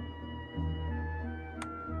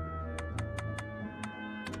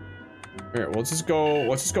 Alright, well, let's just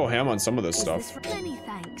go ham on some of this stuff. Many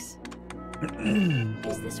thanks.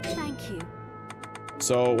 Is this thank you?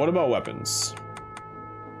 So, what about weapons?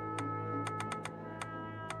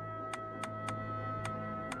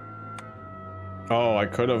 Oh, I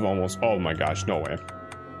could have almost... Oh my gosh, no way.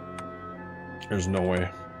 There's no way.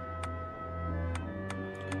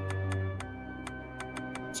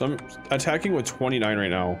 So I'm attacking with 29 right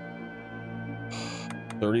now.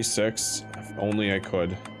 36. If only I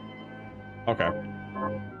could. Okay.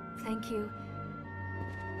 Thank you.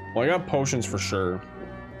 Well, I got potions for sure.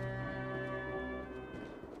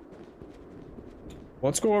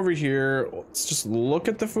 Let's go over here. Let's just look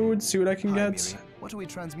at the food, see what I can get. Miri. What are we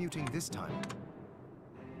transmuting this time?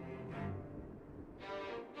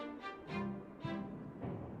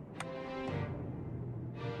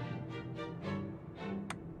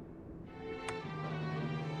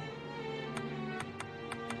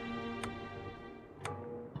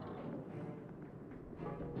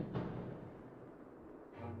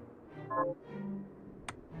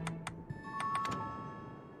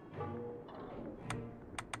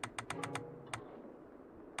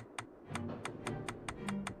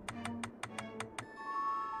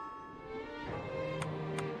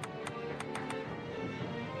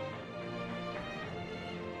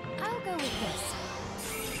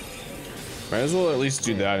 Might as well at least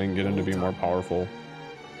do that and get him to be more powerful.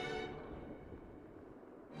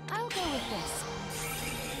 I'll go with this.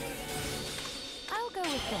 I'll go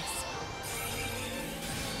with this.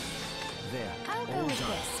 There. I'll go with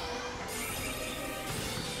this.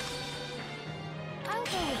 I'll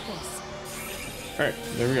go with this. Alright,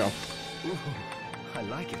 there we go. Ooh, I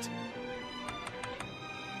like it.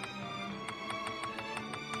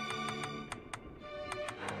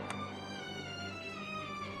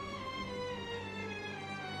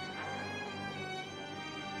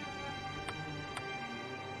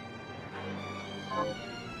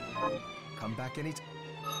 Come back any time.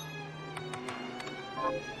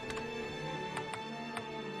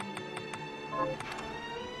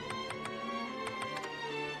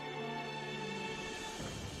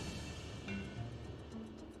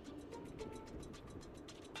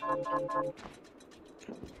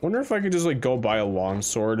 Wonder if I could just like go buy a long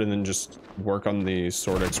sword and then just work on the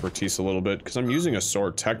sword expertise a little bit, because I'm using a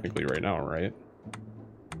sword technically right now, right?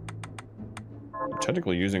 I'm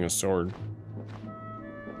technically using a sword.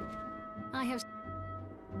 I have...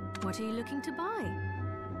 What are you looking to buy?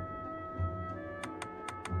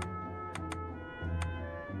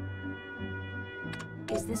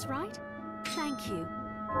 Is this right? Thank you.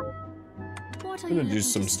 What are I'm you gonna do looking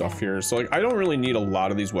some to stuff sell? here. So like, I don't really need a lot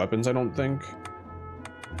of these weapons, I don't think.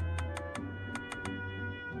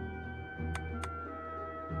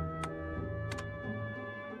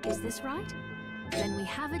 Is this right? Then we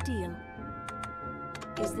have a deal.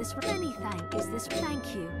 Is this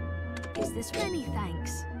thank you? Is this many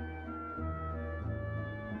thanks?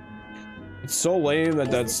 It's so lame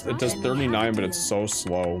that it does 39, but it's so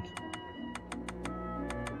slow.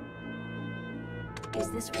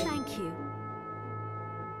 Is this thank you?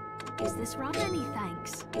 Is this right? Many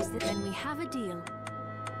thanks. Is that then we have a deal?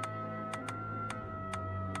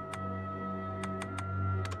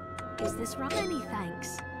 Is this right? Many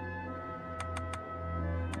thanks.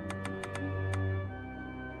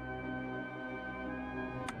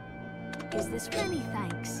 Is this many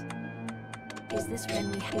thanks? Is this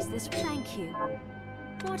when we is this thank you?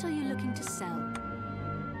 What are you looking to sell?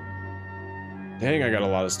 Dang, I got a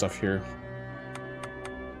lot of stuff here.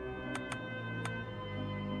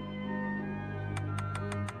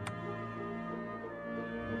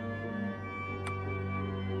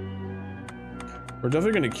 We're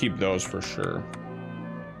definitely going to keep those for sure.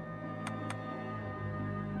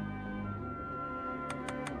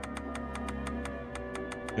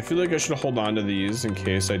 I feel like I should hold on to these in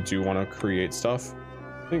case I do want to create stuff.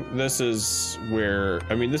 I think this is where,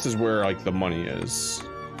 I mean, this is where like the money is.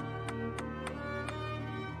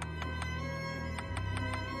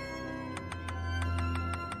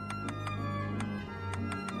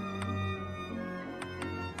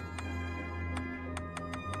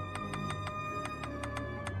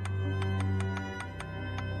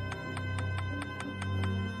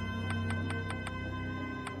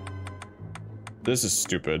 This is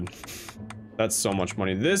stupid. That's so much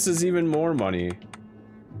money. This is even more money.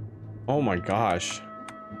 Oh my gosh.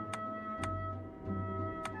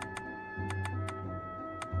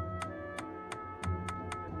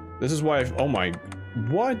 This is why oh my,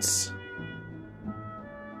 what?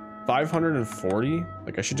 540?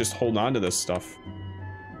 Like I should just hold on to this stuff.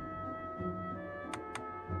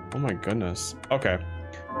 Oh my goodness. Okay.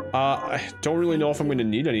 I don't really know if I'm going to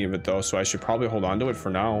need any of it though, so I should probably hold on to it for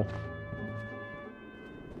now.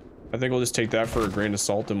 I think we'll just take that for a grain of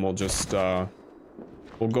salt, and we'll just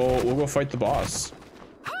we'll go fight the boss.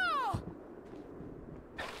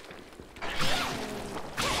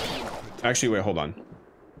 Actually, wait, hold on. I'm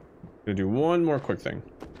gonna do one more quick thing.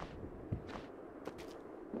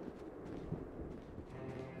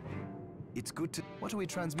 It's good to. What are we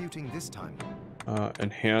transmuting this time?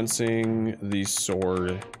 Enhancing the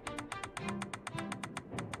sword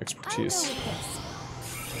expertise.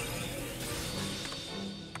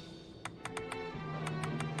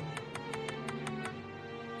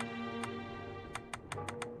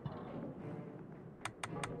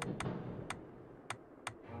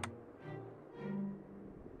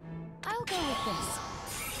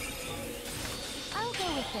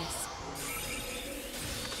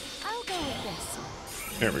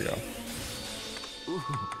 There we go. Ooh,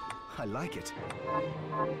 I like it.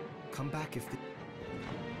 Come back if the...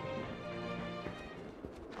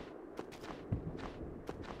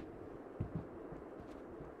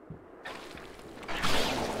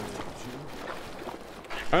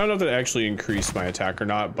 I don't know if that actually increased my attack or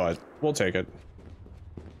not, but we'll take it.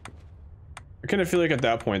 I kind of feel like at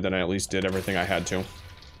that point that I at least did everything I had to. All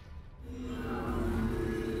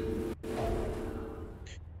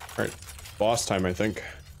right, boss time, I think.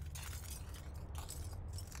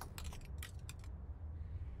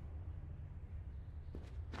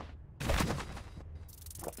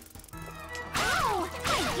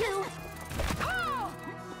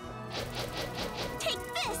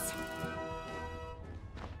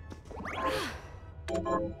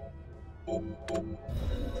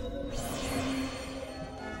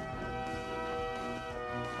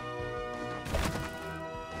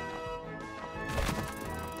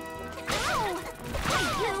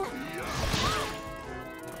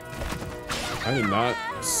 I did not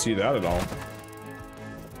see that at all.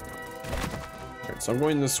 Alright, so I'm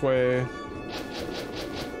going this way.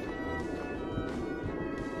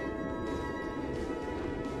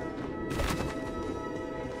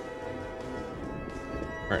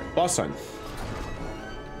 Alright, boss time.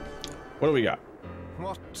 What do we got?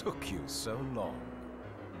 What took you so long?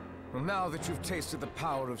 Well, now that you've tasted the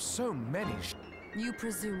power of so many You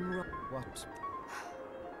presume... What?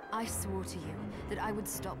 I swore to you that I would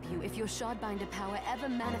stop you if your Shardbinder power ever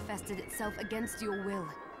manifested itself against your will.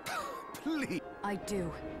 Please. I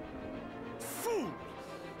do. Fool!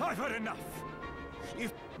 I've had enough!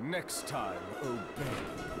 If next time, obey.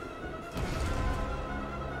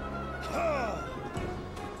 Ha!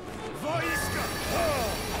 Vaiska!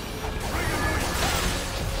 Ha!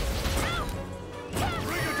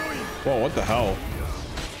 Whoa, what the hell?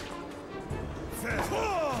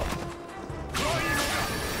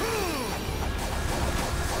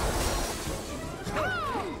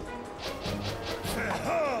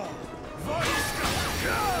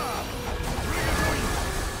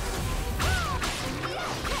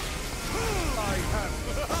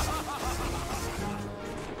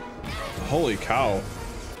 Holy cow.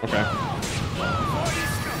 Okay.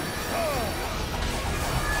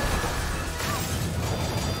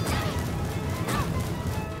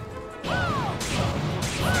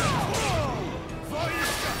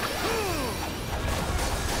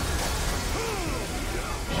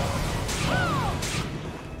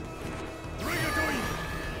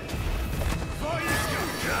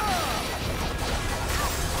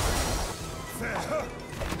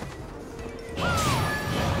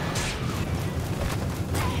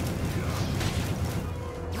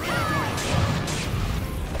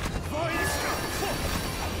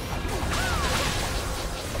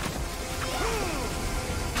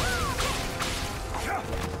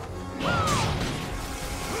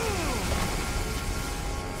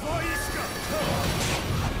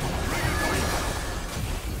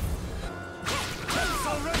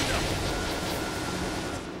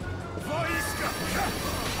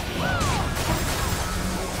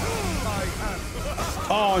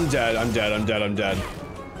 Oh, I'm dead. I'm dead. I'm dead. I'm dead.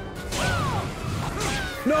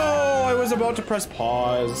 No, I was about to press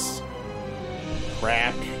pause.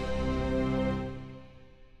 Crap.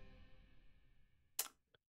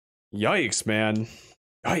 Yikes, man.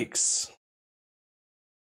 Yikes.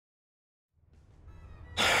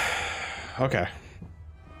 Okay.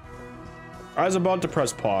 I was about to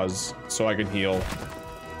press pause so I can heal.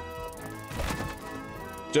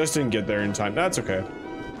 Just didn't get there in time. That's okay.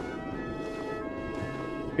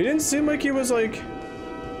 He didn't seem like he was like,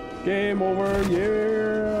 game over,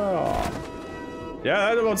 yeah.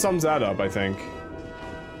 Yeah, that about sums that up, I think.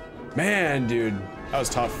 Man, dude, that was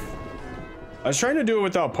tough. I was trying to do it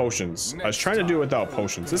without potions. I was trying to do it without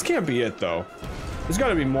potions. This can't be it, though. There's got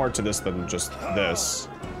to be more to this than just this.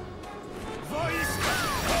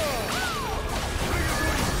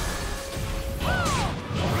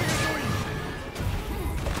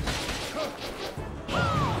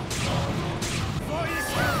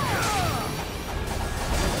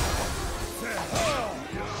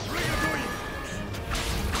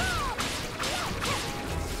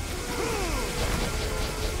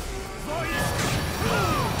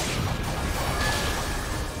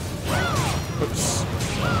 Oops.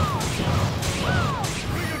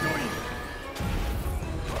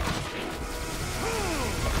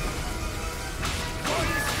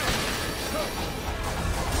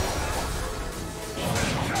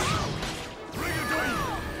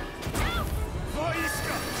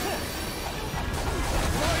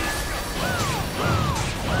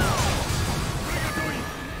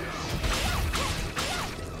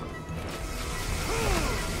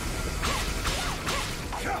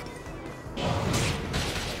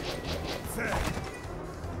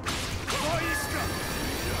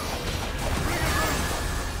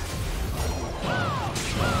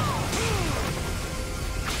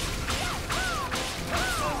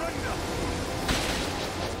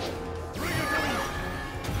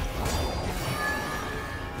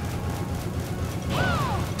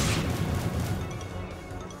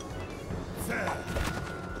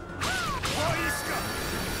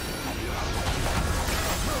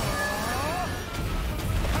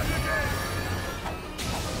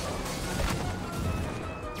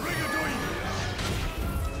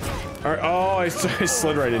 All right, oh, I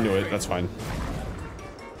slid right into it. That's fine.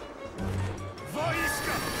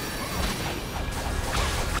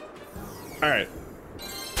 All right.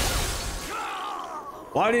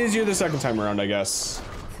 A lot easier the second time around, I guess.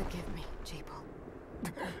 Forgive me, Jeeble.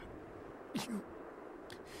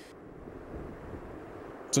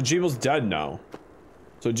 So Jeeble's dead now.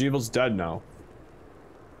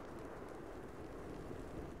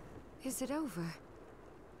 Is it over?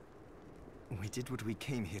 We did what we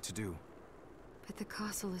came here to do. But the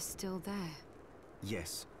castle is still there.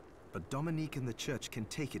 Yes, but Dominique and the church can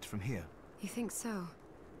take it from here. You think so?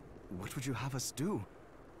 What would you have us do?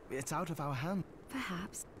 It's out of our hands.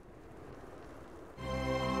 Perhaps.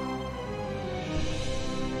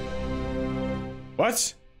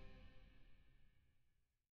 What?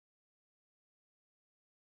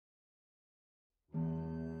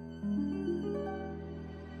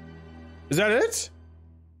 Is that it?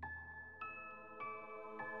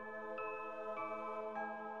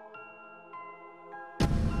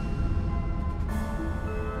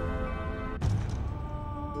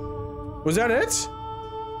 Was that it?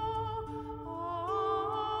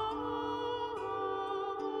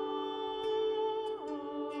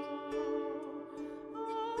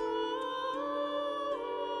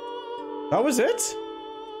 That was it?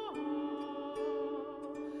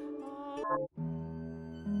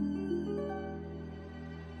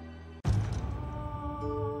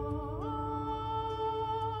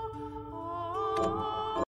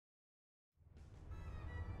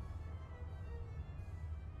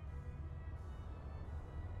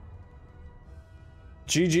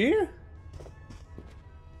 GG?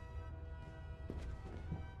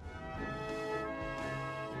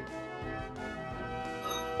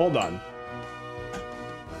 Hold on.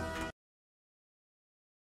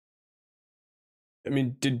 I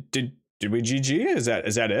mean, did we GG? Is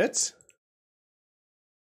that it?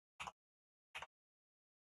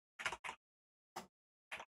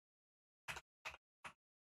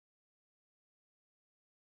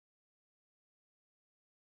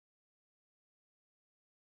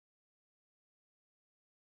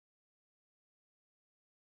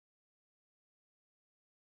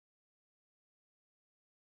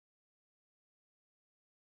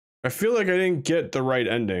 I feel like I didn't get the right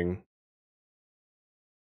ending.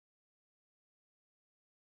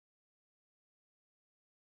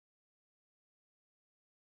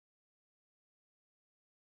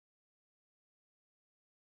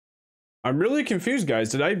 I'm really confused,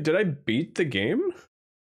 guys. Did I beat the game?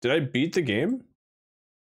 Did I beat the game?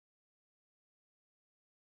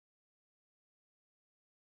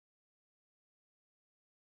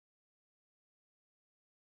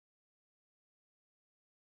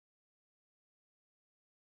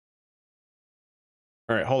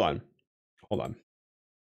 All right, hold on. Hold on.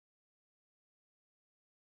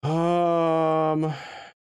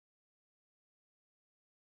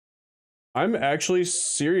 I'm actually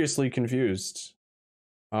seriously confused.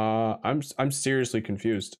 I'm seriously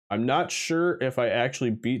confused. I'm not sure if I actually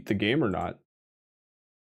beat the game or not.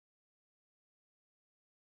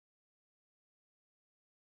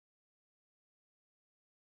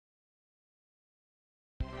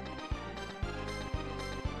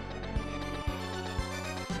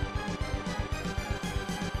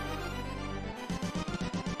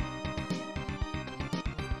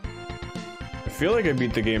 I feel like I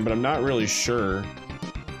beat the game, but I'm not really sure.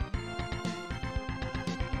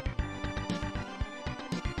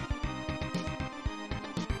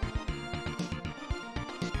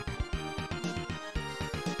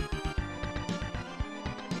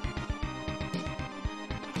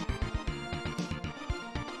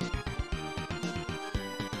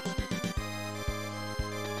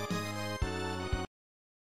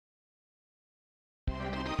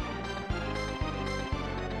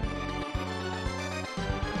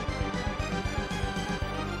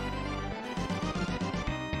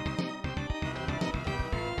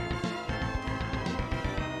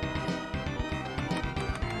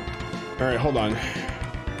 All right, hold on.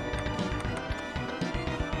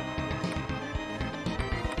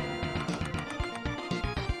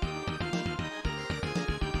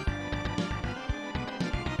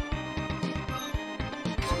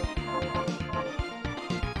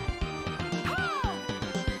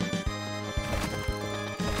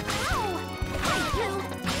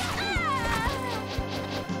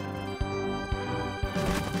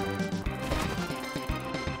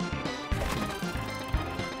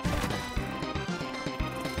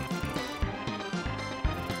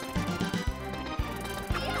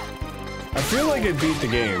 I feel like it beat the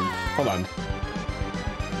game. Hold on.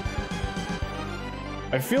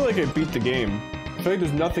 I feel like it beat the game. I feel like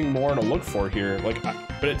there's nothing more to look for here. Like,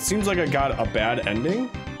 but it seems like I got a bad ending.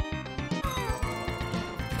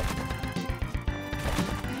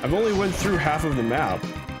 I've only went through half of the map,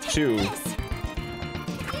 too.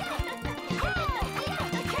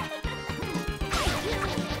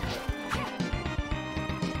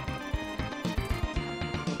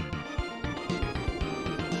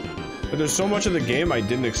 But there's so much of the game I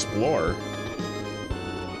didn't explore.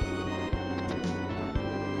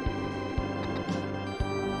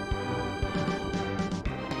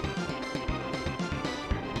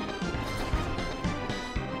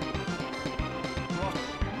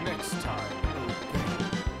 Next time.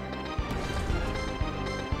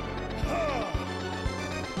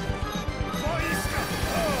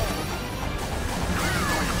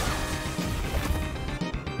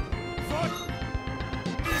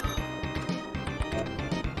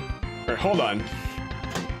 All right, hold on.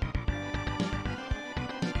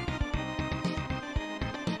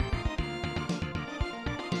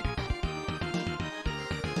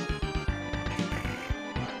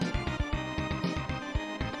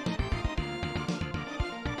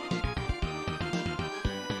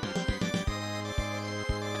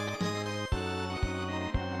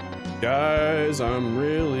 Guys, I'm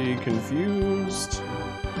really confused.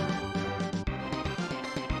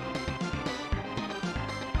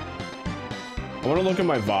 I want to look at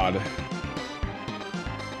my VOD.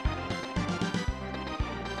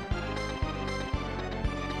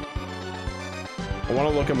 I want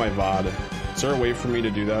to look at my VOD. Is there a way for me to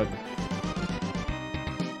do that?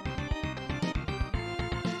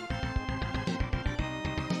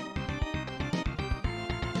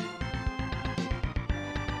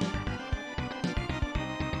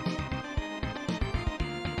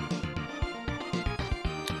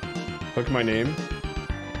 Click my name.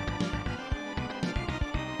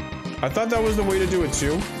 I thought that was the way to do it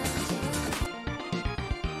too.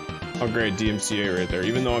 Oh great, DMCA right there.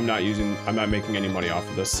 Even though I'm not making any money off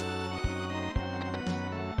of this.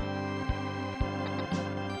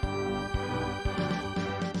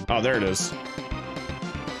 Oh, there it is.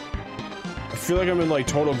 I feel like I'm in like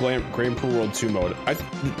total Grand Prix World 2 mode. I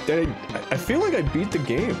feel like I beat the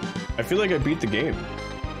game. I feel like I beat the game.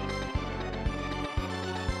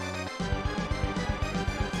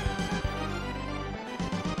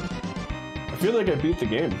 I feel like I beat the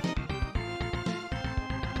game.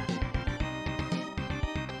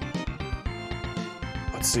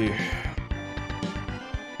 Let's see.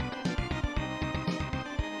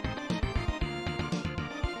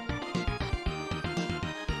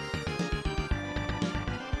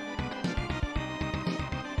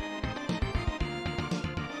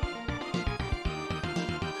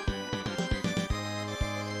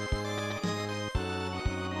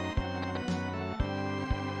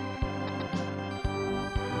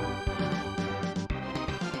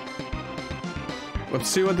 Let's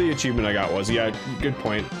see what the achievement I got was. Yeah, good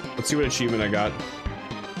point. Let's see what achievement I got.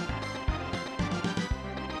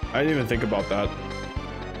 I didn't even think about that.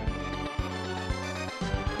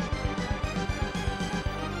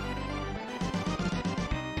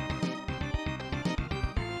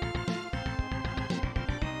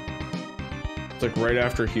 It's like right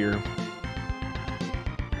after here.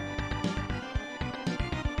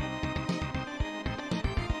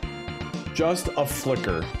 Just a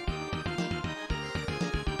flicker.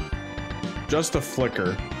 Just a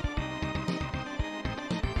flicker.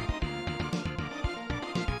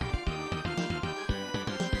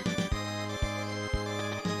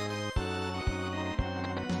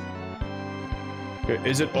 Okay,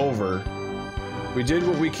 is it over? We did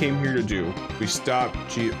what we came here to do. We stopped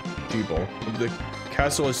Jeeble. The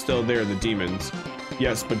castle is still there, the demons.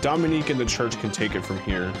 Yes, but Dominique and the church can take it from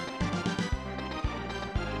here.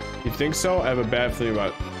 You think so? I have a bad feeling about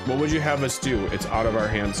it. What would you have us do? It's out of our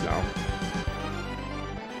hands now.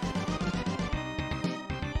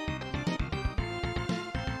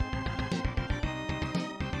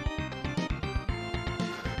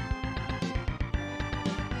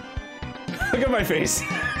 Look at my face.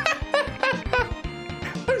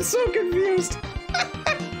 I'm so confused.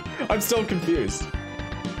 I'm so confused.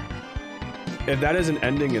 If that is an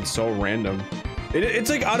ending, it's so random. It's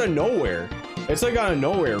like out of nowhere. It's like out of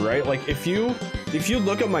nowhere, right? Like if you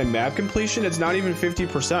look at my map completion, it's not even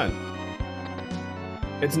 50%.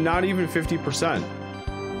 It's not even 50%.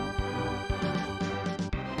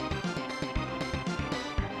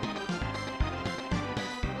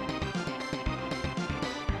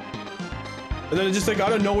 And then it's just like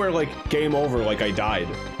out of nowhere, like game over, like I died.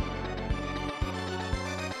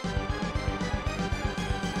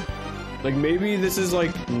 Like maybe this is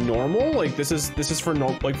like normal, like this is for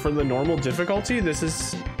like for the normal difficulty. This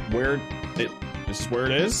is where it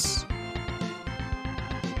is.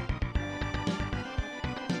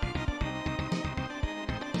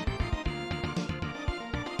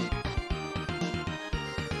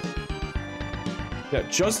 Yeah,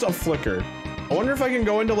 just a flicker. I wonder if I can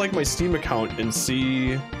go into like my Steam account and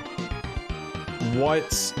see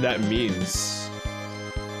what that means.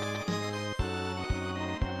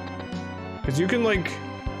 Because you can like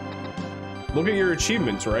look at your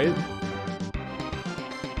achievements, right?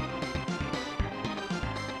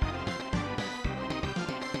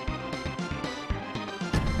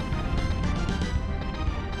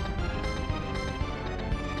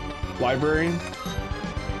 Library.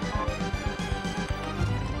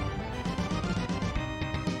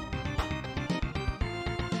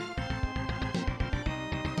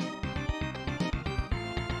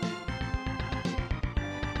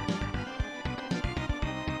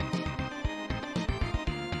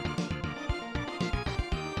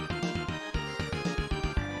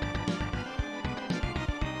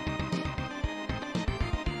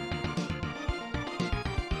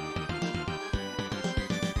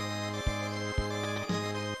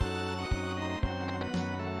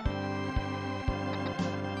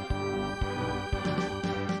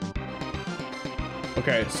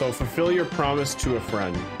 Okay, so fulfill your promise to a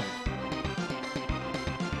friend.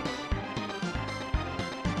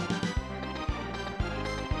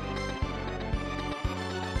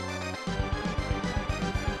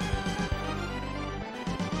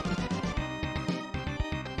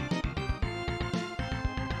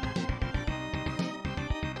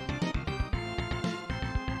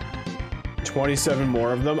 $27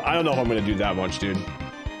 more of them? I don't know if I'm gonna do that much, dude.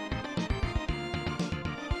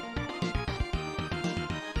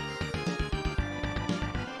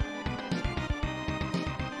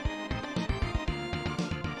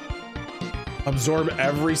 Absorb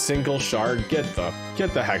every single shard. Get the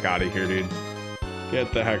heck out of here, dude.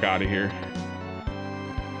 Get the heck out of here.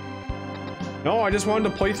 No, I just wanted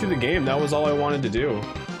to play through the game. That was all I wanted to do.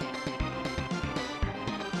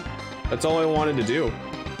 That's all I wanted to do.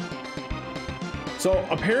 So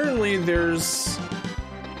apparently there's...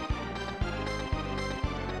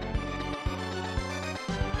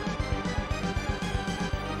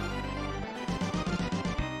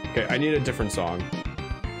 Okay, I need a different song.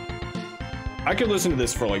 I could listen to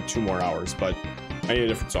this for like 2 more hours, but I need a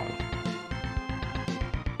different song.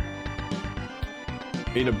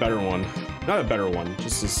 I need a better one. Not a better one,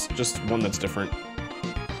 just one that's different.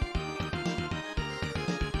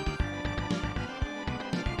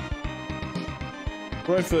 What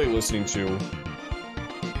do I feel like listening to?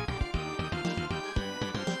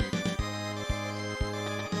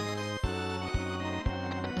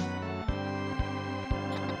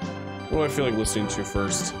 What do I feel like listening to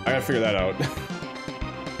first? I gotta figure that out.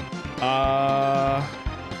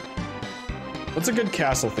 What's a good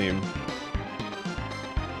castle theme?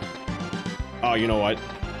 Oh, you know what?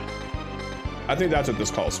 I think that's what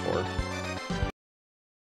this calls for.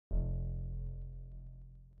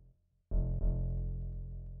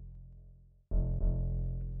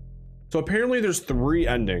 So apparently there's 3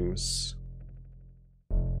 endings.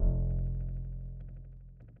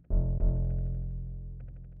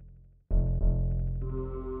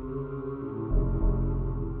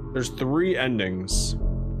 There's 3 endings.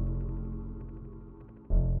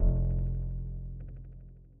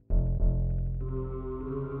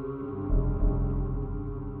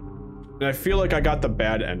 And I feel like I got the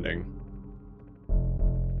bad ending.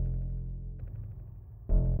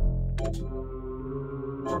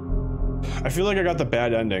 I feel like I got the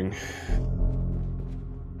bad ending.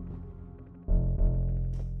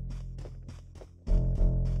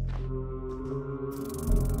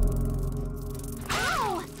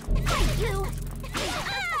 Ow! Thank you!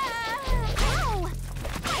 Ow!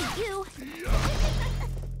 Thank you!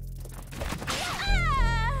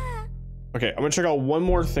 Okay, I'm gonna check out one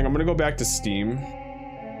more thing. I'm gonna go back to Steam.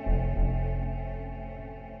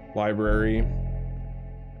 Library.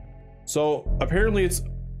 So apparently it's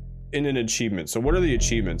in an achievement. So what are the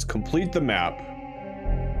achievements? Complete the map.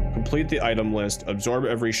 Complete the item list. Absorb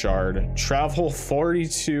every shard. Travel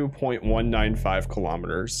 42.195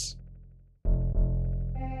 kilometers.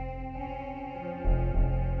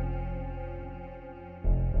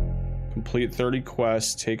 Complete 30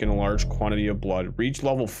 quests. Take in a large quantity of blood. Reach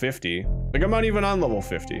level 50. Like, I'm not even on level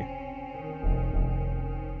 50.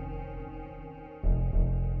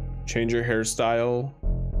 Change your hairstyle.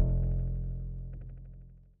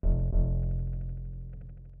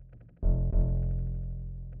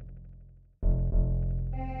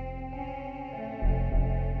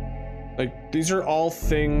 Like, these are all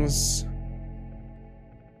things.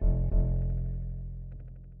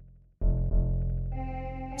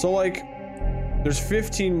 So, like, there's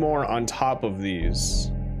 15 more on top of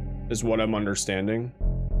these, is what I'm understanding.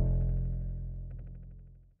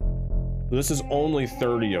 This is only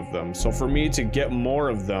 30 of them. So for me to get more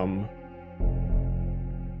of them,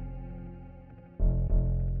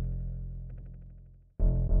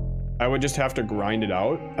 I would just have to grind it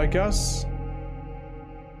out, I guess.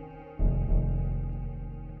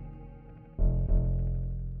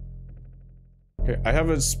 Okay, I have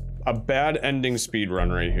a bad ending speed run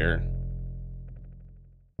right here.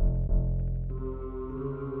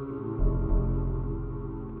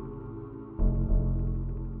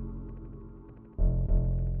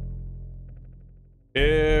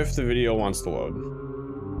 If the video wants to load.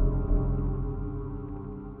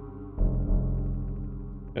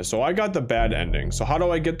 Yeah, so I got the bad ending. So how do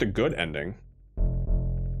I get the good ending?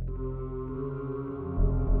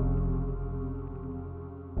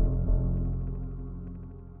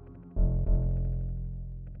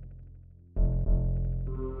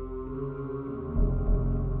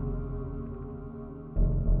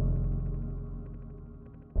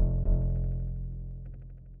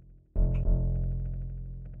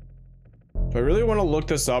 Do I really want to look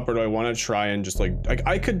this up, or do I want to try and just like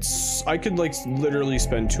I could like literally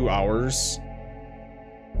spend 2 hours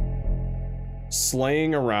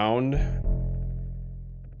slaying around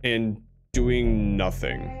and doing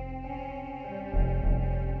nothing.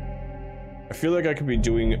 I feel like I could be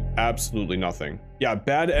doing absolutely nothing. Yeah,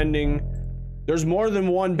 bad ending. There's more than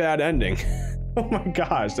one bad ending. Oh my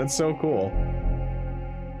gosh, that's so cool.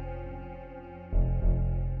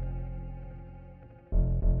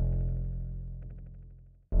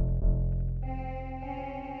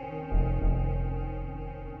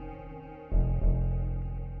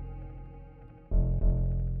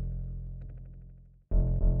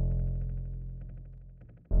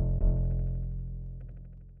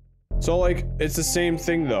 So like, it's the same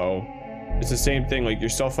thing though. It's the same thing, like you're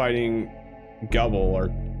still fighting Gubble or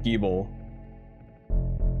Geeble.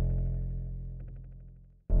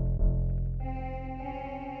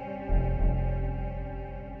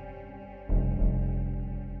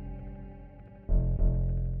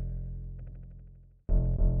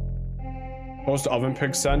 Post oven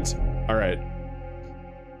pig scent. All right.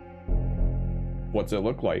 What's it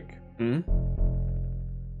look like? Hmm?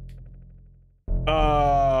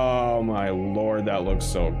 Oh my lord, that looks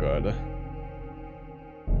so good.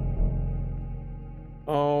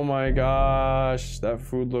 Oh my gosh, that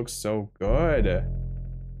food looks so good.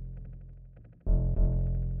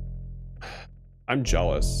 I'm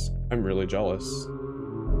jealous. I'm really jealous.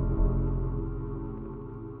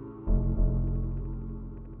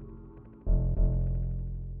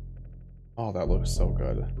 Oh, that looks so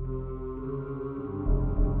good.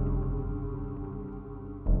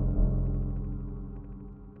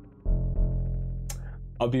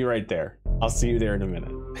 I'll be right there. I'll see you there in a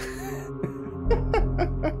minute.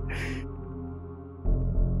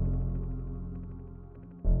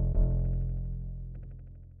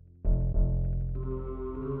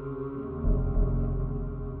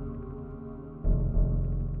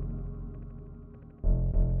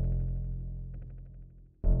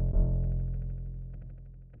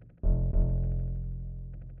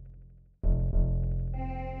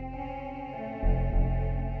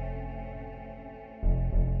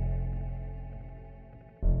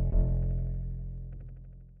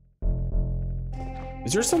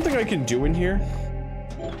 Is there something I can do in here?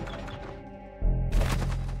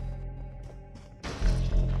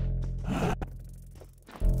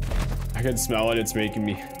 I can smell it. It's making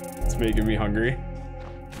me hungry.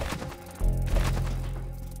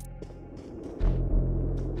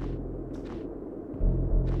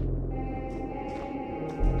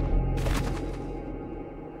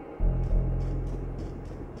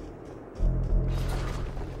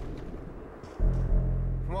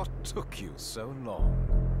 What took you so long?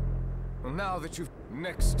 Well, now that you've...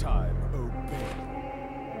 Next time, obey.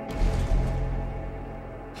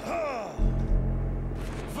 Ha!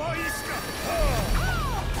 Vaiska! Ha!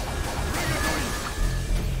 Rigadoi!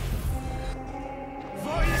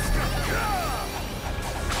 Vaiska! Ha!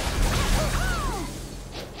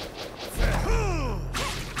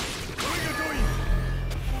 Rigadoi!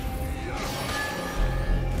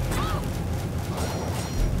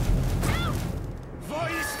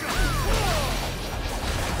 Vaiska!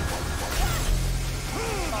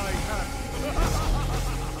 I have...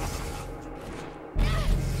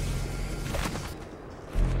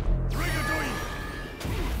 Rigadoi!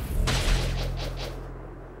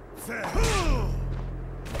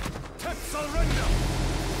 Tetsalrenda!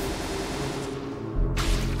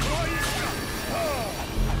 Vaiska!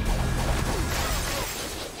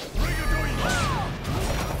 Rigadoi!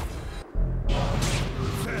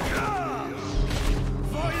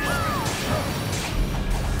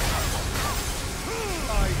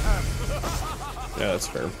 I have... Yeah, that's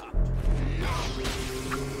fair.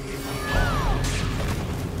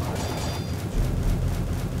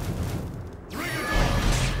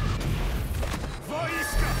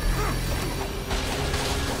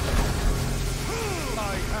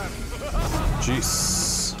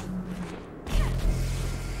 Jeez.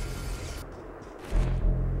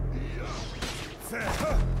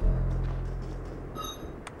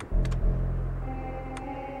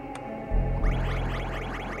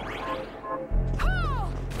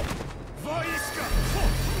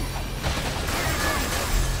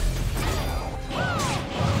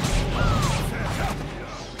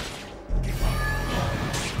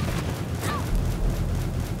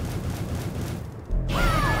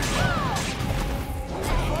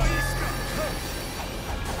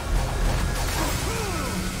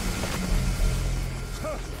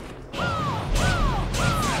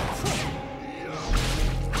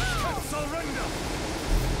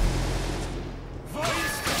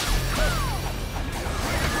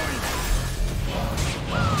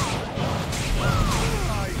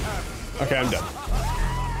 Okay, I'm done.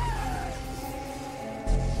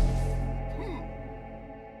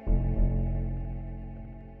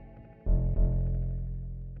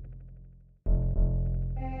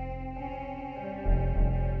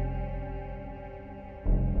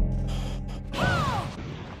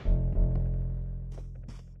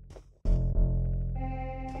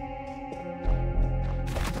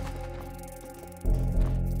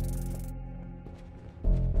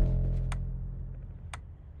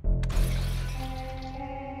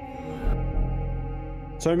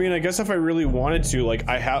 So I mean, I guess if I really wanted to, like,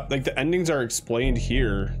 I have, like, the endings are explained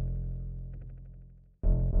here.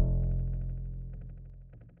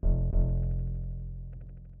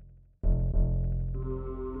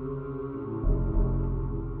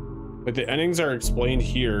 But the endings are explained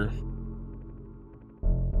here.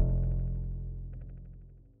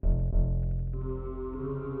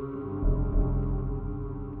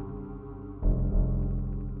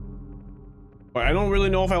 But I don't really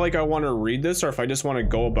know if I want to read this or if I just want to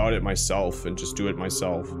go about it myself and just do it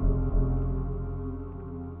myself.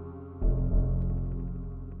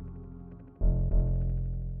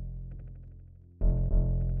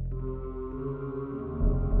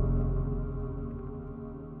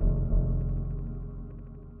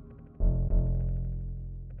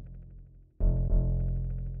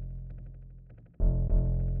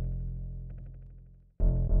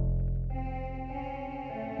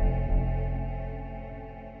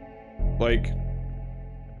 Like,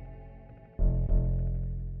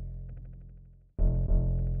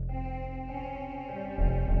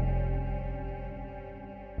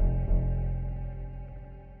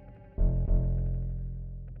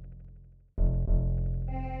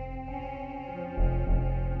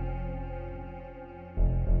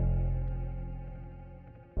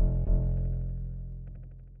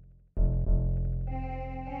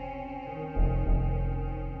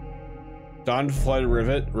 Dawn Flood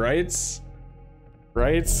Rivet, right?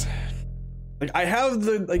 Right? Like, I have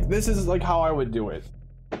the, like, this is like how I would do it.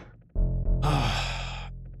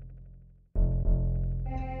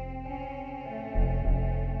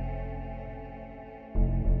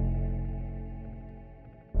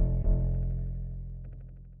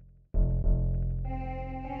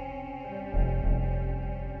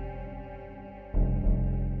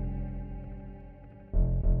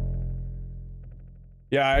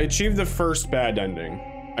 Yeah, I achieved the first bad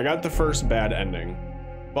ending. I got the first bad ending.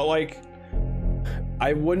 But like,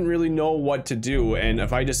 I wouldn't really know what to do, and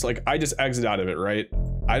if I just exit out of it, right?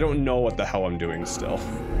 I don't know what the hell I'm doing still.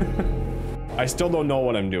 I still don't know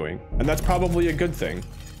what I'm doing, and that's probably a good thing.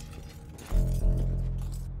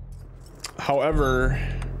 However,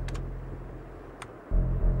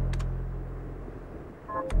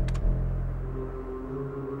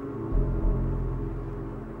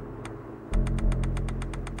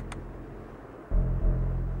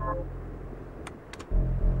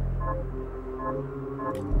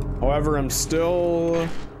 I'm still...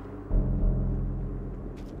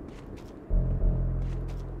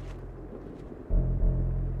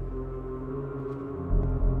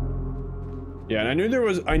 Yeah, and I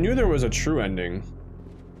knew there was a true ending.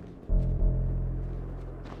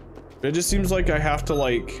 It just seems like I have to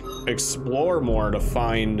like explore more to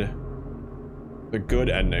find the good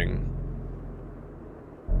ending.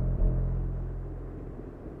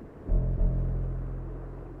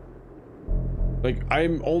 Like,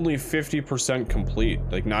 I'm only 50% complete,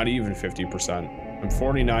 like not even 50%. I'm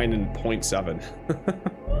 49.7.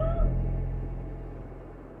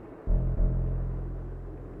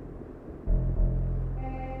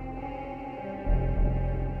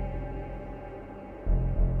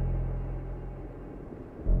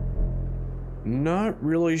 Not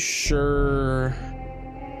really sure.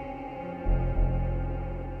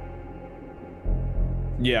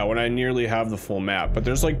 Yeah, when I nearly have the full map, but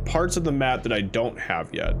there's like parts of the map that I don't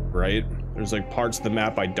have yet, right? There's like parts of the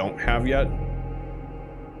map I don't have yet.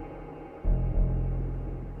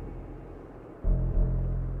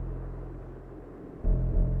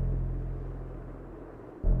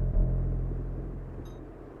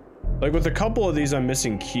 Like with a couple of these, I'm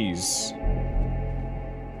missing keys.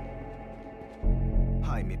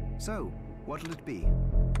 Hi, so what'll it be?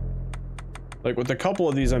 Like with a couple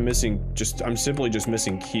of these, I'm simply just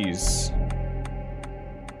missing keys.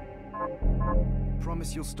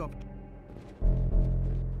 Promise you'll stop.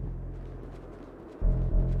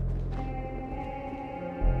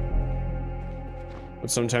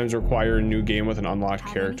 But sometimes require a new game with an unlocked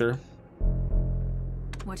character.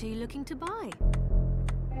 What are you looking to buy?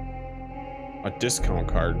 A discount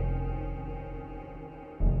card.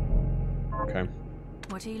 Okay.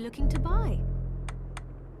 What are you looking to buy?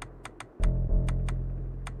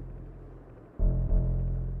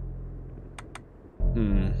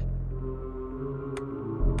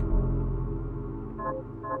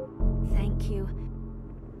 Thank you.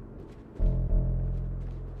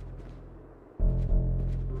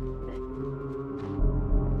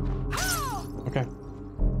 Okay.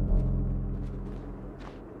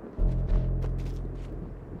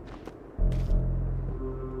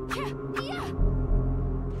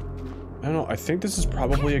 I don't know, I think this is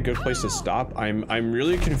probably a good place to stop. I'm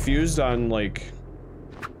really confused on like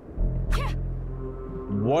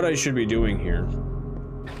what I should be doing here.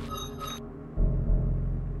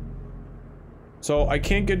 So I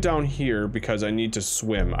can't get down here because I need to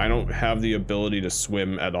swim. I don't have the ability to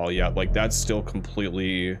swim at all yet. Like that's still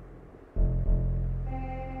completely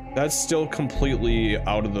That's still completely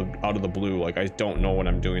out of the blue. Like, I don't know what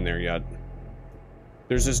I'm doing there yet.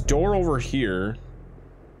 There's this door over here.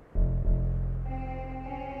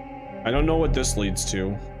 I don't know what this leads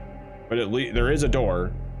to, but there is a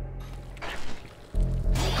door.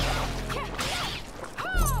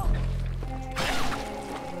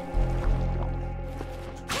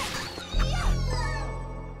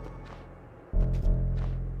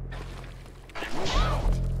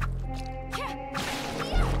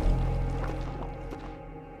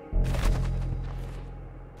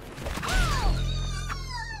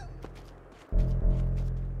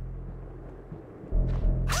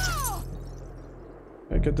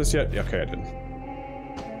 Did I get this yet? Yeah, okay, I did.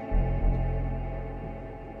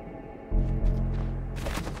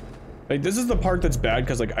 Like, this is the part that's bad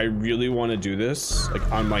because, like, I really want to do this,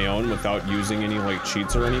 like, on my own without using any, like,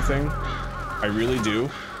 cheats or anything. I really do.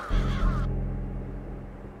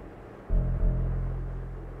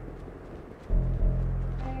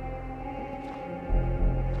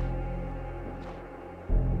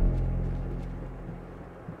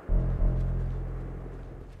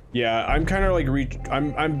 Yeah, I'm kind of like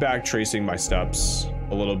I'm back tracing my steps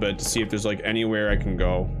a little bit to see if there's like anywhere I can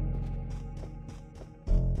go.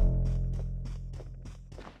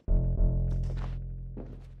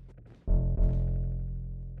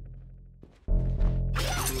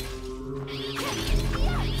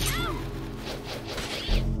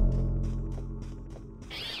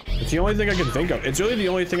 It's the only thing I can think of. It's really the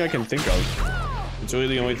only thing I can think of. It's really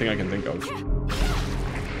the only thing I can think of.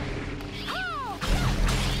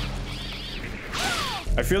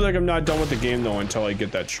 I feel like I'm not done with the game though until I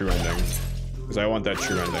get that true ending, because I want that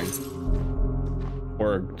true ending,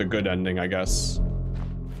 or the good ending, I guess.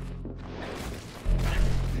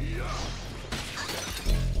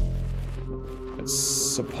 It's,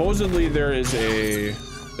 supposedly there is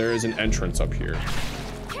an entrance up here.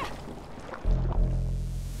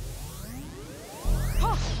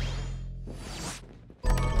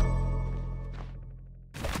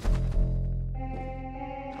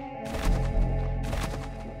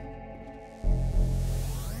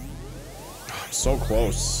 So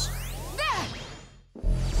close.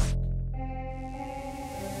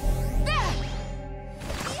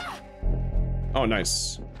 Oh,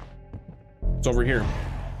 nice. It's over here.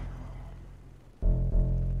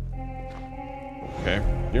 Okay.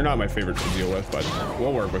 You're not my favorite to deal with, but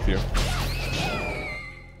we'll work with you.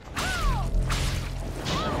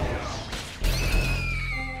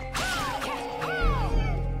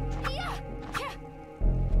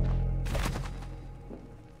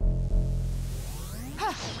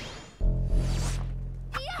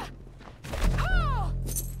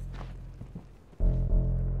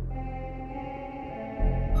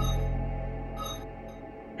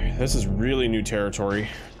 This is really new territory.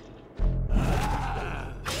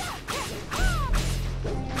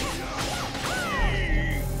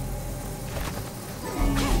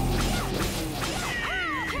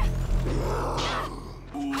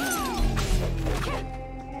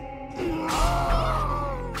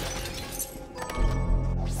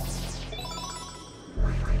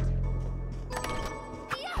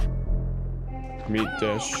 Meat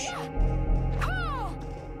dish.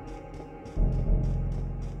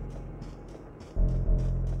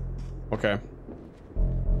 Okay.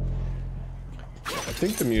 I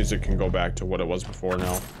think the music can go back to what it was before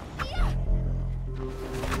now.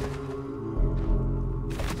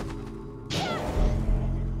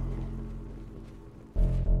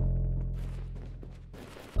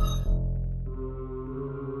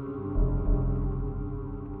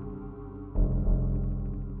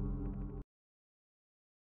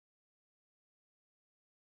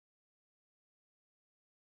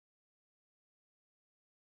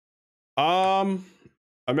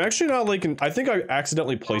 I'm actually not liking. I think I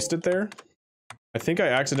accidentally placed it there. I think I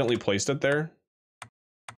accidentally placed it there.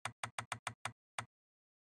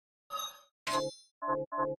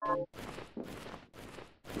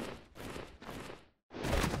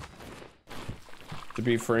 To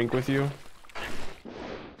be frank with you.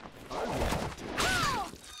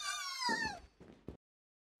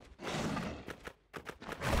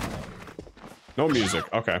 No music.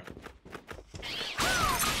 Okay.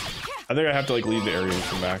 I think I have to like leave the area and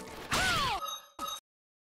come back.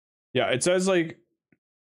 Yeah, it says like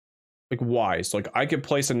why? So like I could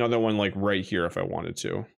place another one like right here if I wanted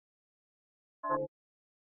to.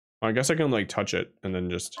 I guess I can like touch it and then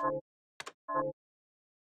just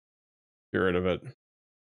get rid of it.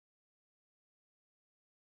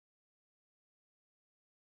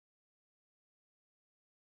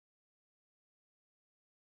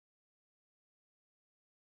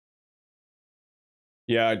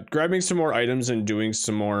 Yeah, grabbing some more items and doing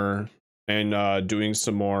some more and getting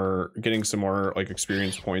some more like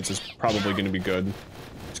experience points is probably going to be good.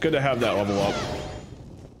 It's good to have that level up.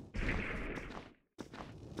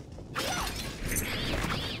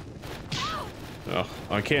 Oh,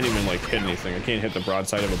 I can't even like hit anything. I can't hit the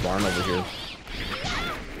broadside of a barn over here.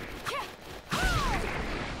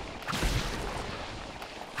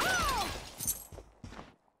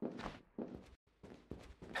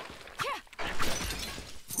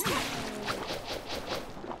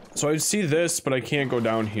 So I see this, but I can't go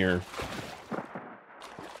down here.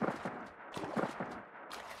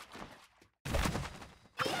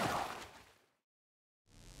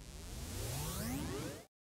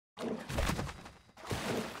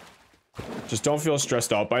 Just don't feel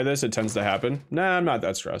stressed out by this. It tends to happen. Nah, I'm not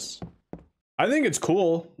that stressed. I think it's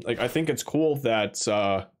cool. Like, I think it's cool that,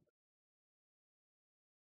 I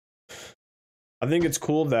think it's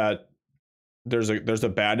cool that there's a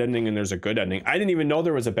bad ending and there's a good ending. I didn't even know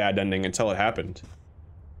there was a bad ending until it happened.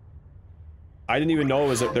 I didn't even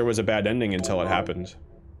know there was a bad ending until it happened.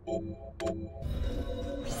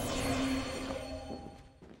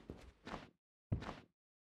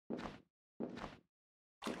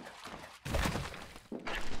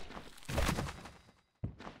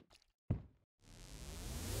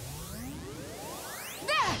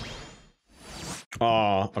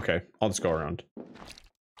 Oh, okay. I'll just go around.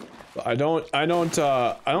 I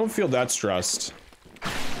don't feel that stressed.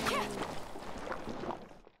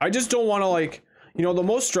 I just don't want to, like, you know, the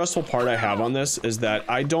most stressful part I have on this is that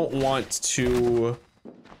I don't want to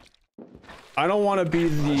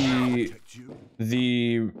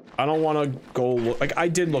be I don't want to go like, I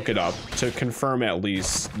did look it up to confirm at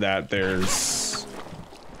least that there's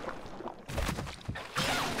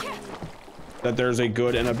a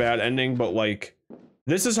good and a bad ending, but like,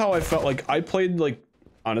 this is how I felt. Like, I played, like,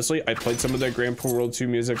 honestly, I played some of that Grand Poo World 2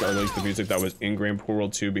 music, or at least the music that was in Grand Poo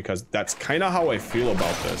World 2, because that's kind of how I feel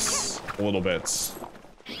about this a little bit.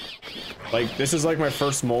 Like, this is like my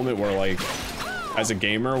first moment where, like, as a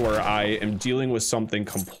gamer, where I am dealing with something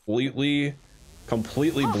completely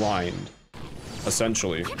blind,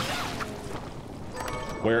 essentially.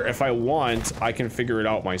 Where if I want, I can figure it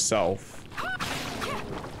out myself.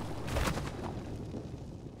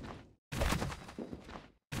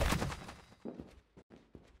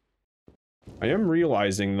 I am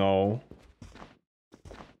realizing, though,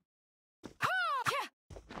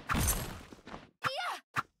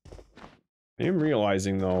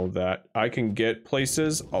 that I can get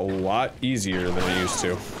places a lot easier than I used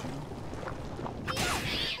to.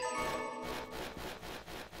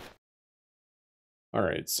 All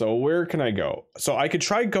right, so where can I go? So I could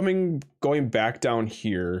try going back down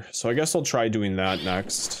here. So I guess I'll try doing that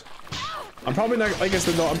next. I'm probably not, like I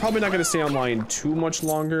said, though, I'm probably not going to stay online too much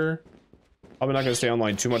longer.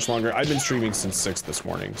 I've been streaming since 6 this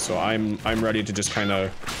morning, so I'm ready to just kind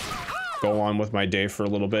of go on with my day for a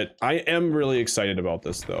little bit. I am really excited about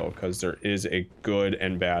this, though, because there is a good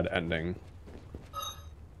and bad ending.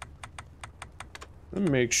 Let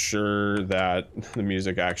me make sure that the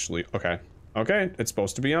music actually... Okay, it's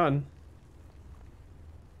supposed to be on.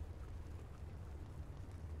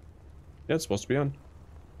 Yeah, it's supposed to be on.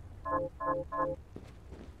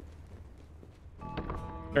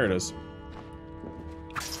 There it is.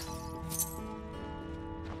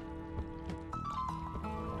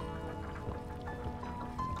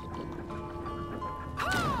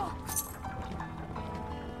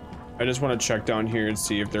 I just want to check down here and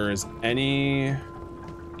see if there is any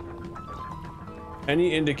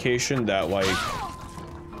indication that, like,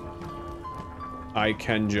 I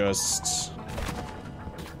can just...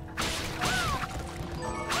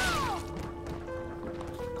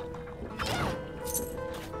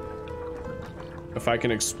 If I can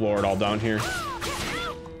explore it all down here.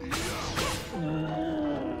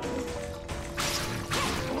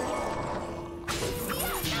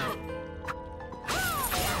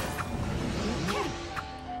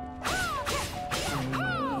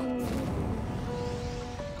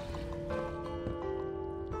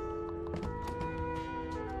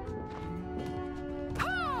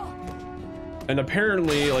 And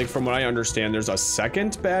apparently, like, from what I understand, there's a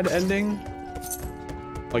second bad ending.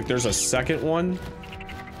 Like, there's a second one.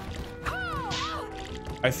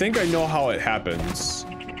 I think I know how it happens.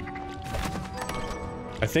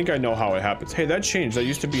 Hey, that changed. That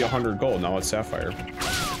used to be 100 gold. Now it's sapphire.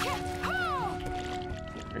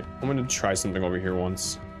 Okay, I'm gonna try something over here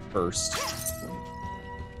first.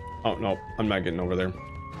 Oh, no. I'm not getting over there.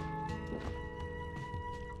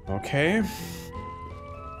 Okay.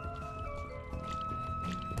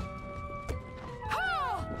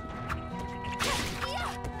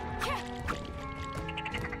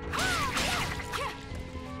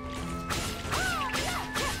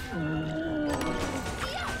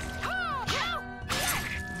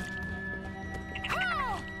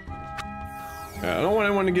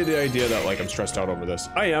 want to get the idea that like I'm stressed out over this.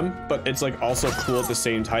 I am, but it's like also cool at the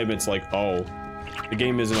same time. It's like, oh, the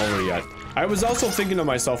game isn't over yet. I was also thinking to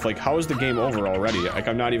myself, like, how is the game over already? Like,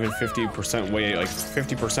 I'm not even 50% way, like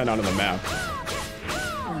 50% out of the map.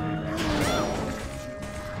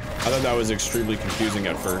 I thought that was extremely confusing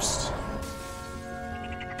at first.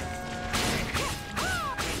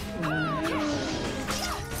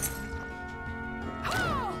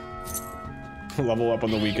 Level up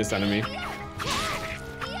on the weakest enemy.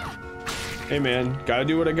 Hey man, gotta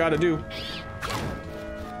do what I gotta do.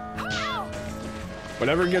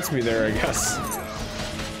 Whatever gets me there, I guess.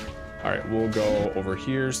 All right, we'll go over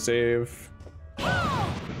here, save. All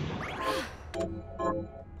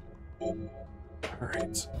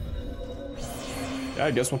right. Yeah,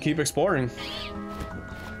 I guess we'll keep exploring.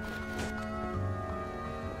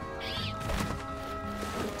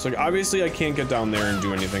 So like, obviously I can't get down there and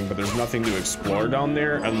do anything, but there's nothing to explore down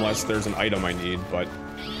there unless there's an item I need, but...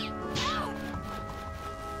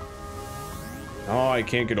 Oh, I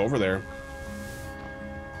can't get over there.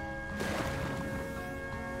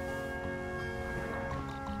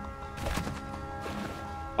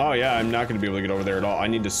 Oh yeah, I'm not gonna be able to get over there at all. I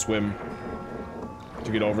need to swim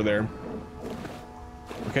to get over there.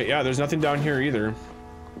 Okay, yeah, there's nothing down here either.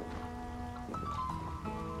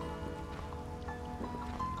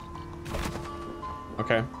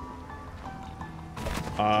 Okay.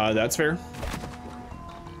 That's fair.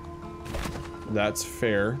 That's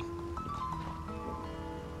fair.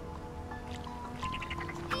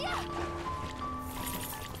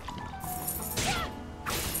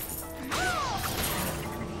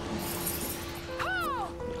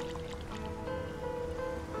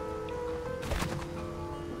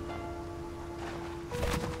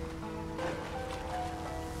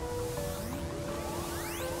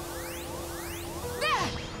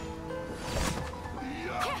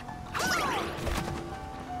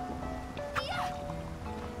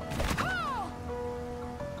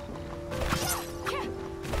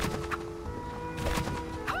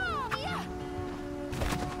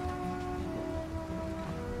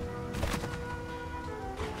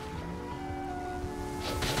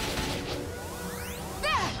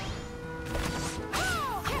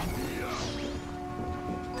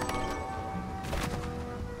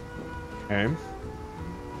 Okay.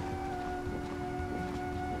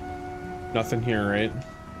 Nothing here, right?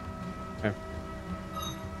 Okay.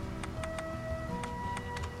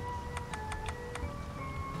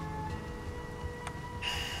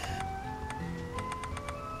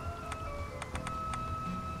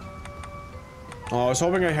 Oh, I was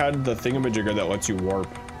hoping I had the thingamajigger that lets you warp.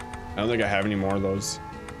 I don't think I have any more of those.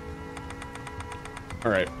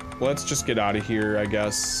 All right, let's just get out of here, I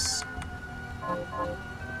guess.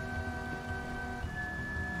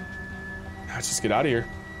 Let's just get out of here.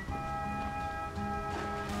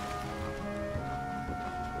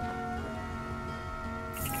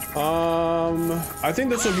 I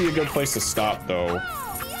think this would be a good place to stop, though.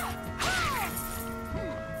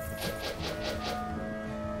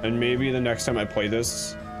 And maybe the next time I play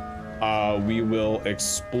this, we will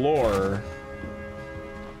explore.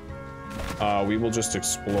 We will just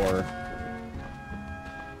explore.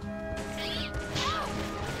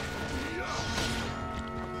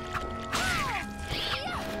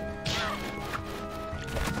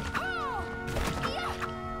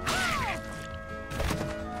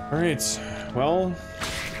 All right, well,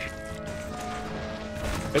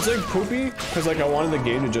 it's like poopy because like I wanted the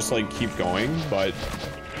game to just like keep going, but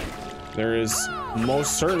there is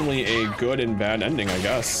most certainly a good and bad ending, I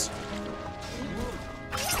guess.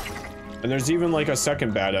 And there's even like a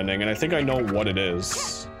second bad ending, and I think I know what it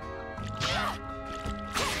is.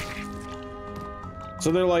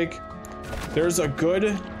 So they're like, there is a good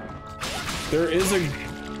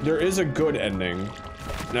ending.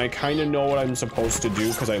 And I kind of know what I'm supposed to do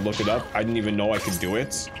because I looked it up. I didn't even know I could do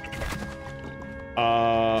it.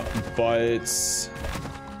 But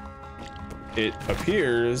it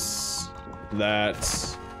appears that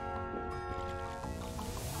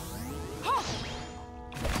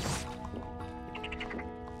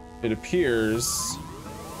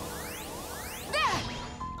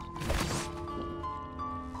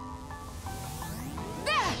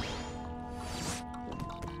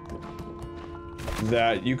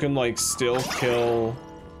that you can like still kill.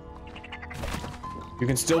 You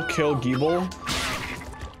can still kill Giebel.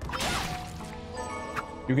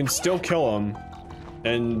 You can still kill him,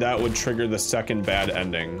 and that would trigger the second bad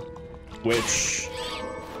ending, which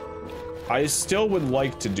I still would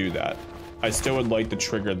like to do that. I still would like to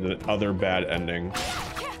trigger the other bad ending.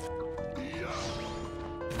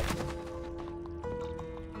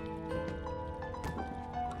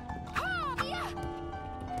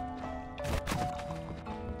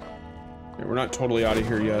 Okay, we're not totally out of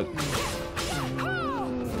here yet.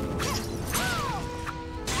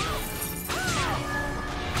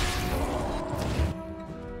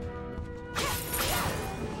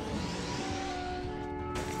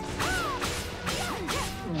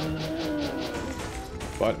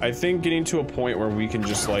 But I think getting to a point where we can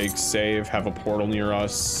just like save, have a portal near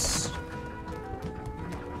us,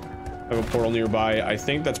 have a portal nearby, I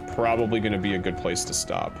think that's probably going to be a good place to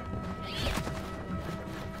stop.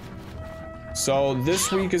 So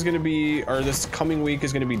this week is going to be, or this coming week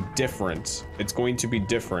is going to be different. It's going to be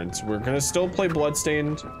different. We're going to still play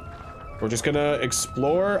Bloodstained. We're just going to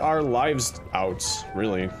explore our lives out,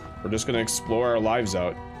 really. We're just going to explore our lives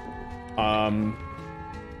out.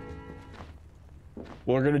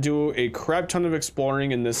 We're going to do a crap ton of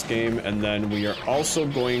exploring in this game, and then we are also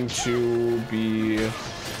going to be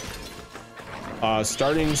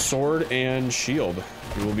starting Sword and Shield.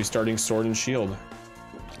 We will be starting Sword and Shield.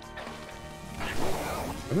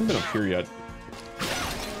 I haven't been up here yet.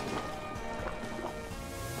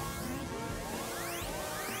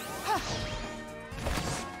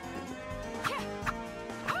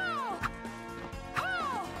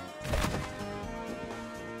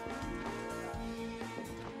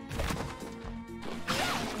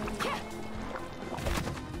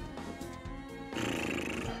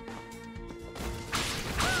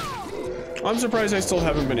 I'm surprised I still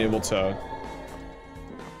haven't been able to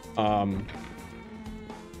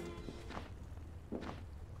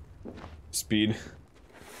speed.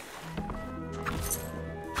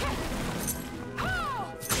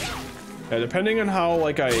 Yeah, depending on how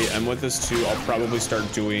like I am with this too, I'll probably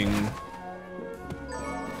start doing,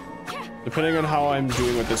 depending on how I'm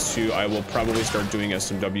doing with this too, I will probably start doing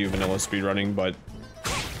SMW vanilla speedrunning, but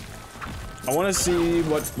I want to see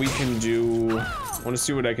what we can do. I want to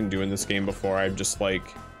see what I can do in this game before I just like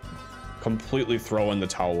completely throw in the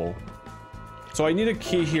towel. So I need a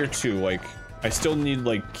key here too. Like I still need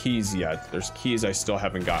like keys yet. There's keys I still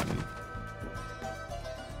haven't gotten.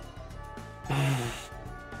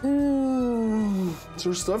 Is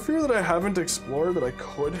there stuff here that I haven't explored that I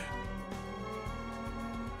could?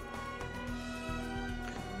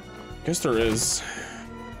 Guess there is.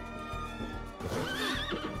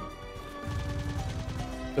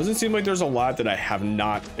 Doesn't seem like there's a lot that I have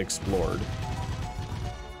not explored.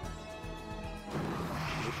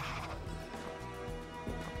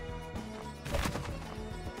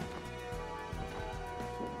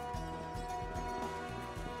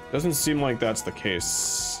 Doesn't seem like that's the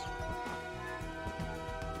case.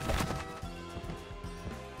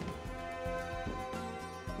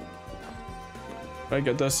 Did I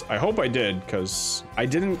get this? I hope I did, because I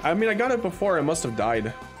didn't. I mean, I got it before. I must have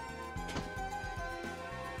died.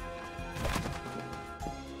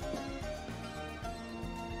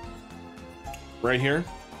 Right here.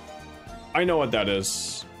 I know what that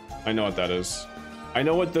is. I know what that is. I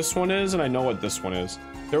know what this one is, and I know what this one is.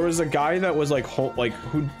 There was a guy that was like,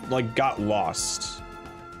 who like got lost.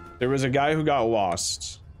 There was a guy who got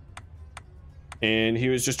lost, and he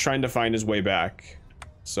was just trying to find his way back.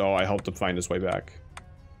 So I helped him find his way back.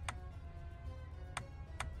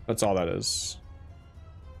 That's all that is.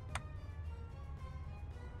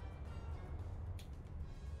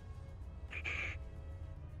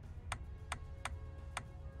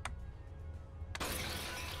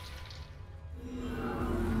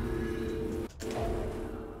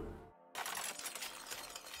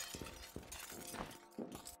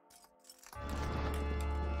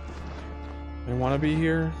 I want to be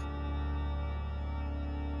here.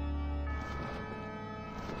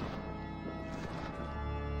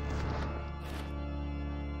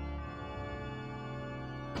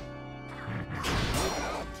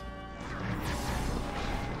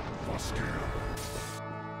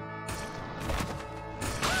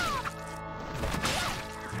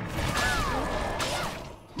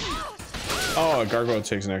 Oh, a gargoyle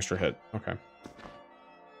takes an extra hit. Okay.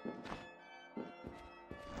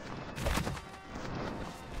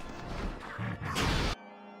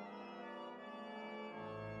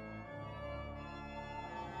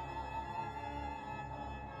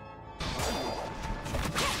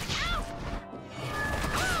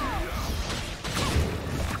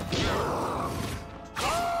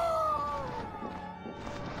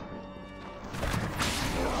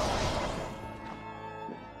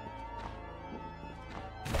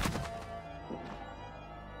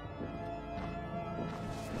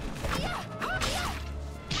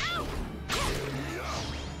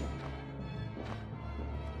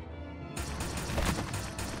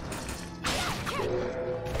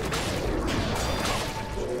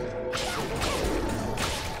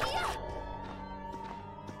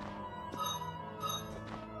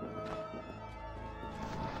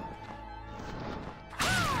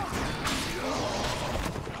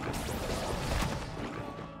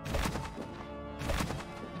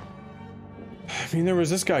 I mean, there was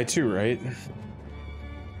this guy too, right?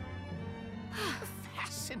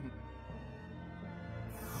 Fascinating.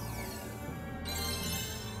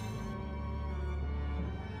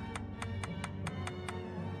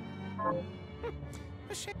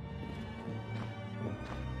 A shame.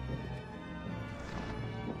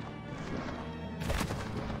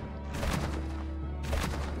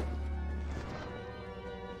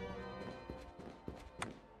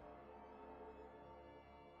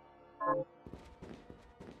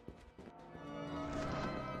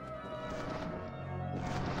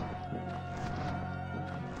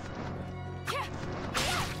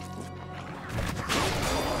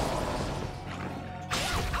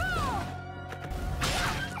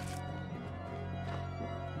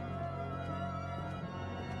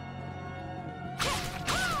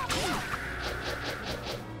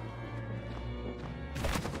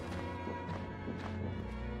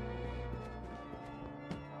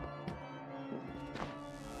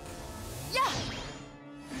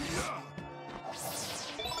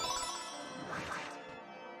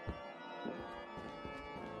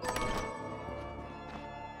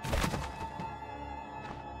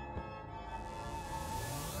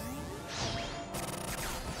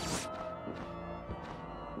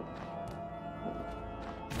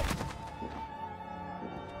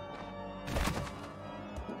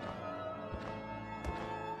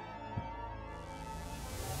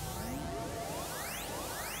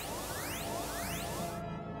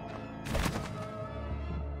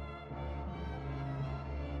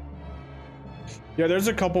 Yeah, there's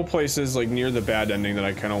a couple places like near the bad ending that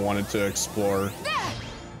I kind of wanted to explore,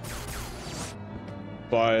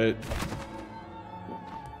 but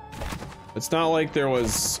it's not like there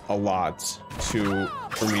was a lot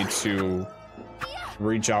for me to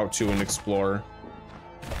reach out to and explore.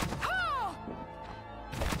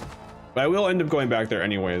 But I will end up going back there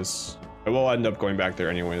anyways.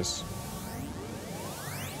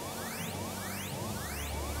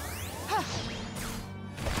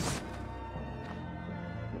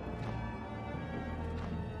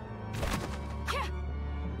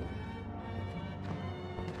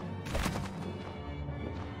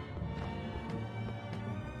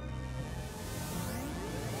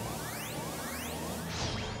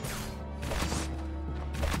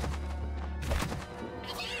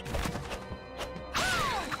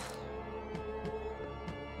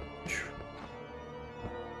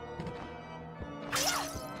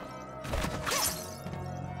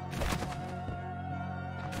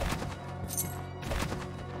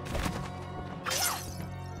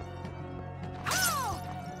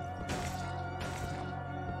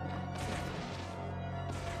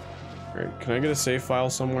 Can I get a save file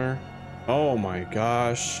somewhere? Oh my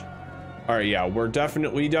gosh. All right, yeah, we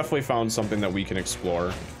definitely found something that we can explore.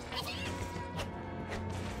 All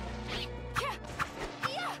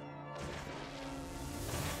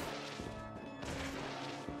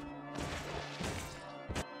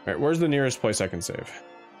right, where's the nearest place I can save?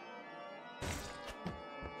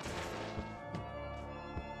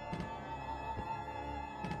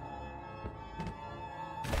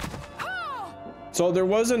 So there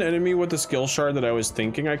was an enemy with a skill shard that I was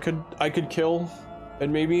thinking I could kill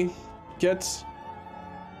and maybe get.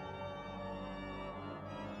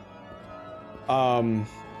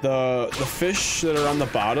 The fish that are on the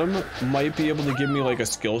bottom might be able to give me like a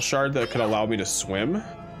skill shard that could allow me to swim.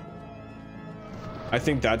 I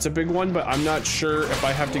think that's a big one, but I'm not sure if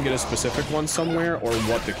I have to get a specific one somewhere or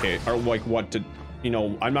what the case, or like what to, you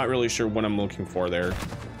know, I'm not really sure what I'm looking for there.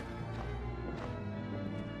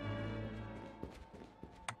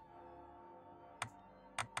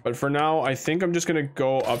 But for now, I think I'm just gonna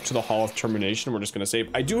go up to the Hall of Termination. We're just gonna save.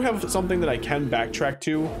 I do have something that I can backtrack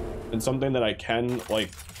to, and something that I can like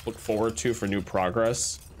look forward to for new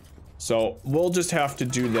progress. So we'll just have to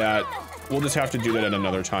do that. We'll just have to do that at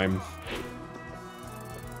another time.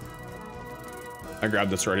 I grabbed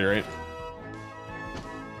this already, right?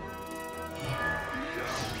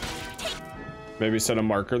 Maybe set a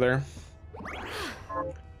marker there.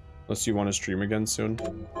 Unless you want to stream again soon.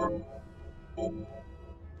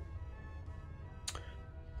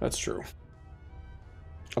 That's true.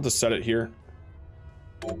 I'll just set it here.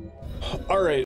 All right.